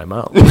comes out of my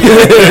mouth.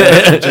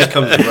 It just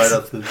comes right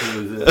up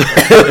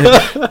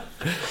the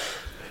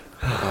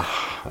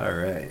All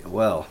right.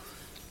 Well,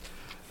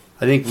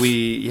 I think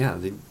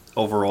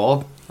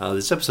overall,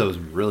 this episode was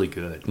really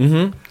good.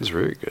 Mm-hmm. It was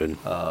very good.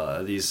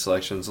 These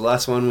selections. The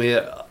last one we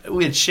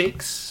had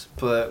shakes,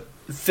 but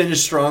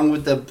finished strong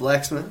with the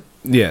blacksmith.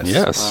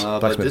 Yes.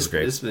 But this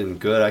has been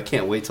good. I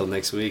can't wait till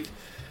next week.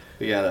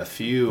 We got a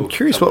few. I'm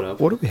curious, what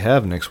do we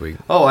have next week?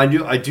 Oh, I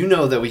do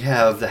know that we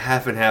have the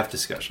half and half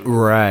discussion.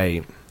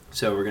 Right.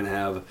 So we're gonna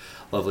have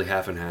lovely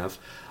half and half,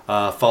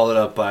 followed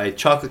up by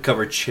chocolate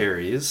covered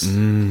cherries,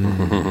 and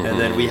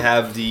then we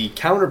have the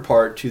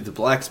counterpart to the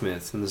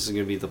blacksmith, and this is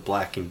gonna be the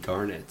black and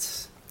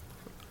garnets.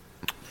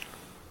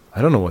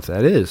 I don't know what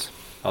that is.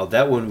 Oh,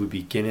 that one would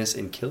be Guinness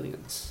and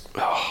Killian's.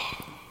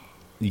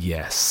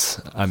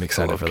 Yes, I'm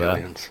excited for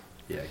Killian's.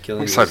 Yeah, I'm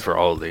Killian's. excited for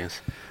all of these.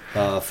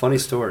 Funny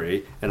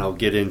story, and I'll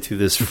get into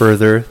this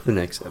further the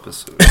next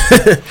episode.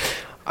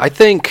 I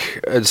think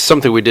it's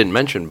something we didn't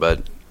mention,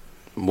 but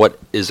what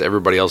is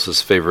everybody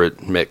else's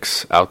favorite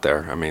mix out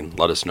there? I mean,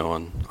 let us know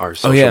on our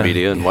social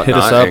media and whatnot.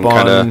 Hit us up and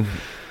on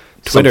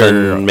Twitter.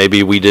 Something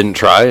maybe we didn't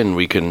try and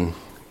we can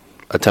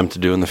attempt to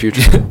do in the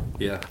future.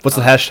 Yeah. What's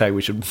the hashtag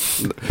we should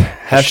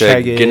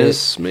Hashtag it-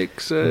 Guinness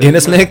mix.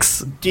 Guinness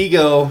mix?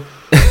 Digo.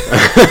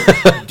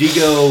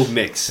 Digo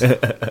mix.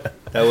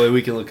 That way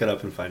we can look it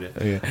up and find it.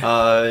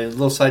 Okay.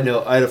 Little side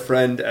note, I had a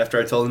friend, after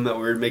I told him that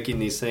we were making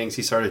these things,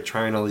 he started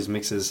trying all these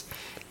mixes,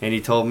 and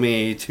he told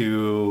me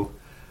to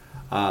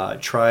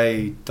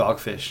try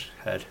Dogfish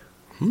Head.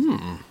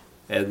 And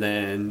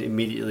then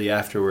immediately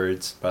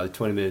afterwards, about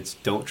 20 minutes,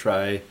 don't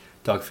try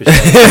Dogfish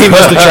Head. He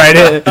must have tried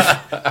it.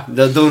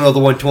 Don't know the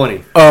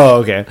 120. Oh,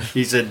 okay.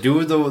 He said,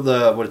 do the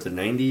what is it,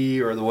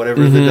 90 or the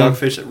whatever, the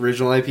Dogfish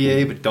original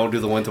IPA, but don't do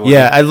the 120.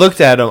 Yeah, I looked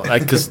at them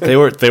because they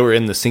were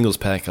in the singles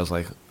pack. I was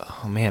like,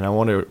 oh man, I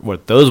wonder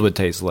what those would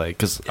taste like,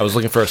 because I was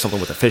looking for something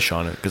with a fish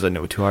on it, because I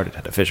know Too Hard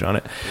had a fish on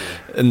it,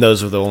 and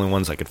those were the only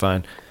ones I could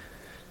find.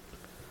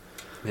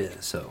 Yeah,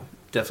 so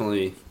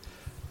definitely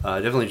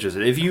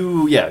interested. If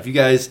you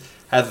guys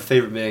have a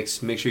favorite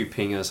mix, make sure you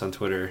ping us on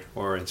Twitter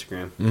or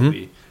Instagram. We'll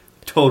be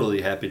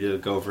totally happy to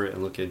go over it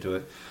and look into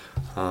it.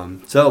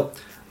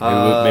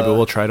 Maybe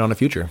we'll try it on a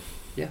future.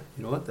 Yeah,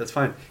 you know what? That's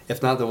fine.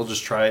 If not, then we'll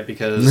just try it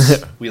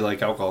because we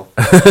like alcohol.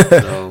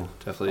 So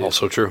definitely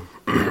Also true.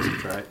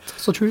 try it.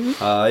 So true.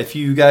 If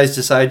you guys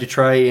decide to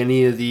try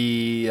any of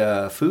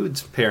the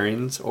foods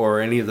pairings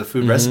or any of the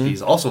food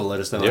recipes, also let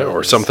us know. Yeah,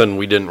 or something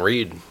we didn't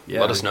read.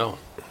 Yeah. Let us know.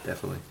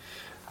 Definitely.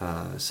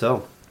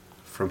 So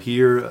from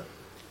here,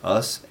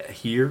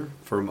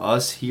 from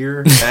us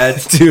here at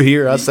To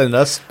hear us and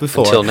us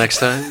before. Until next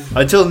time,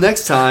 until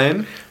next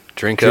time.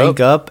 drink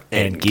up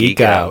and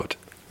geek out.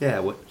 Yeah,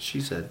 what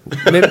she said.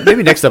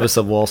 Maybe next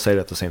episode we'll all say it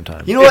at the same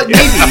time. You know what?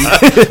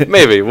 Maybe.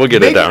 Maybe we'll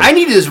get it down. I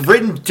need this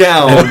written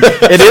down.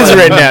 It is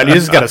written down. You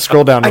just got to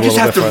scroll down a I just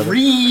little have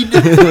bit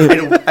to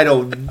farther. read. I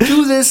don't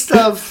do this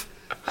stuff.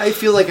 I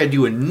feel like I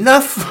do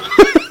enough.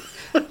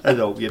 I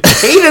don't get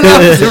paid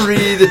enough to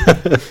read.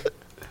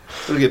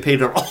 I don't get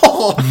paid at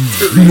all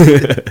to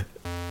read.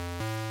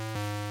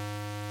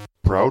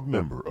 Proud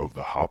member of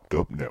the Hopped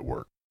Up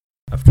Network.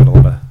 I've got a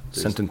lot of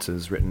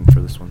sentences written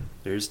for this one.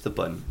 There's the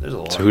button. There's a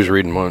lot. So who's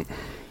reading what?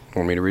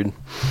 Want me to read?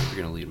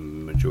 You're gonna leave a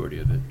majority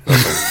of it.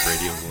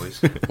 Radio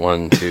voice.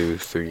 1, 2,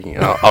 3.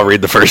 I'll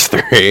read the first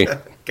 3.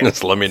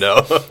 Just let me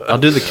know. I'll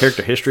do the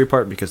character history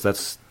part because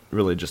that's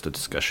really just a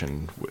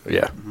discussion.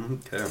 Yeah.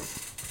 Okay.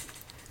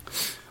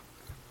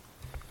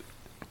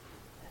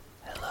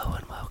 Hello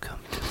and welcome.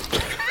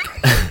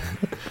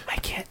 I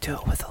can't do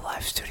it with a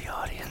live studio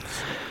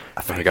audience.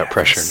 I got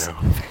pressure now.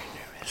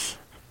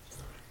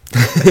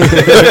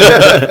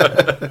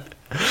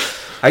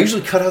 I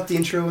usually cut out the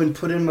intro and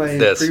put in my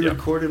This,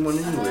 pre-recorded one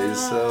anyways,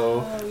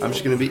 so I'm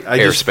just gonna be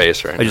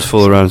Airspace right I just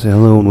fool around and say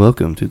hello and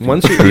welcome to.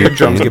 Once your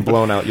eardrums get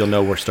blown out, you'll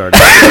know we're starting.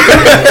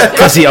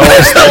 Because he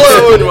always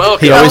Hello and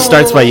welcome. he always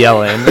starts by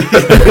yelling.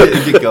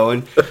 Get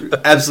going.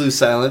 Absolute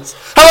silence.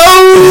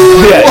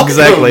 Hello. Yeah,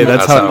 exactly.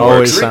 That's That's how it how it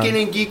always Drinking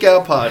sounds. and Geek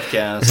Out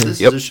podcast.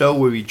 This Yep. is a show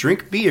where we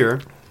drink beer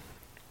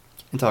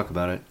and talk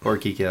about it, or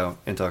geek out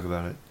and talk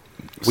about it.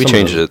 We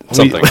changed it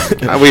something.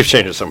 We've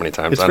changed it so many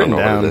times. It's I don't know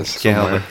written what it down. is. Can't help it.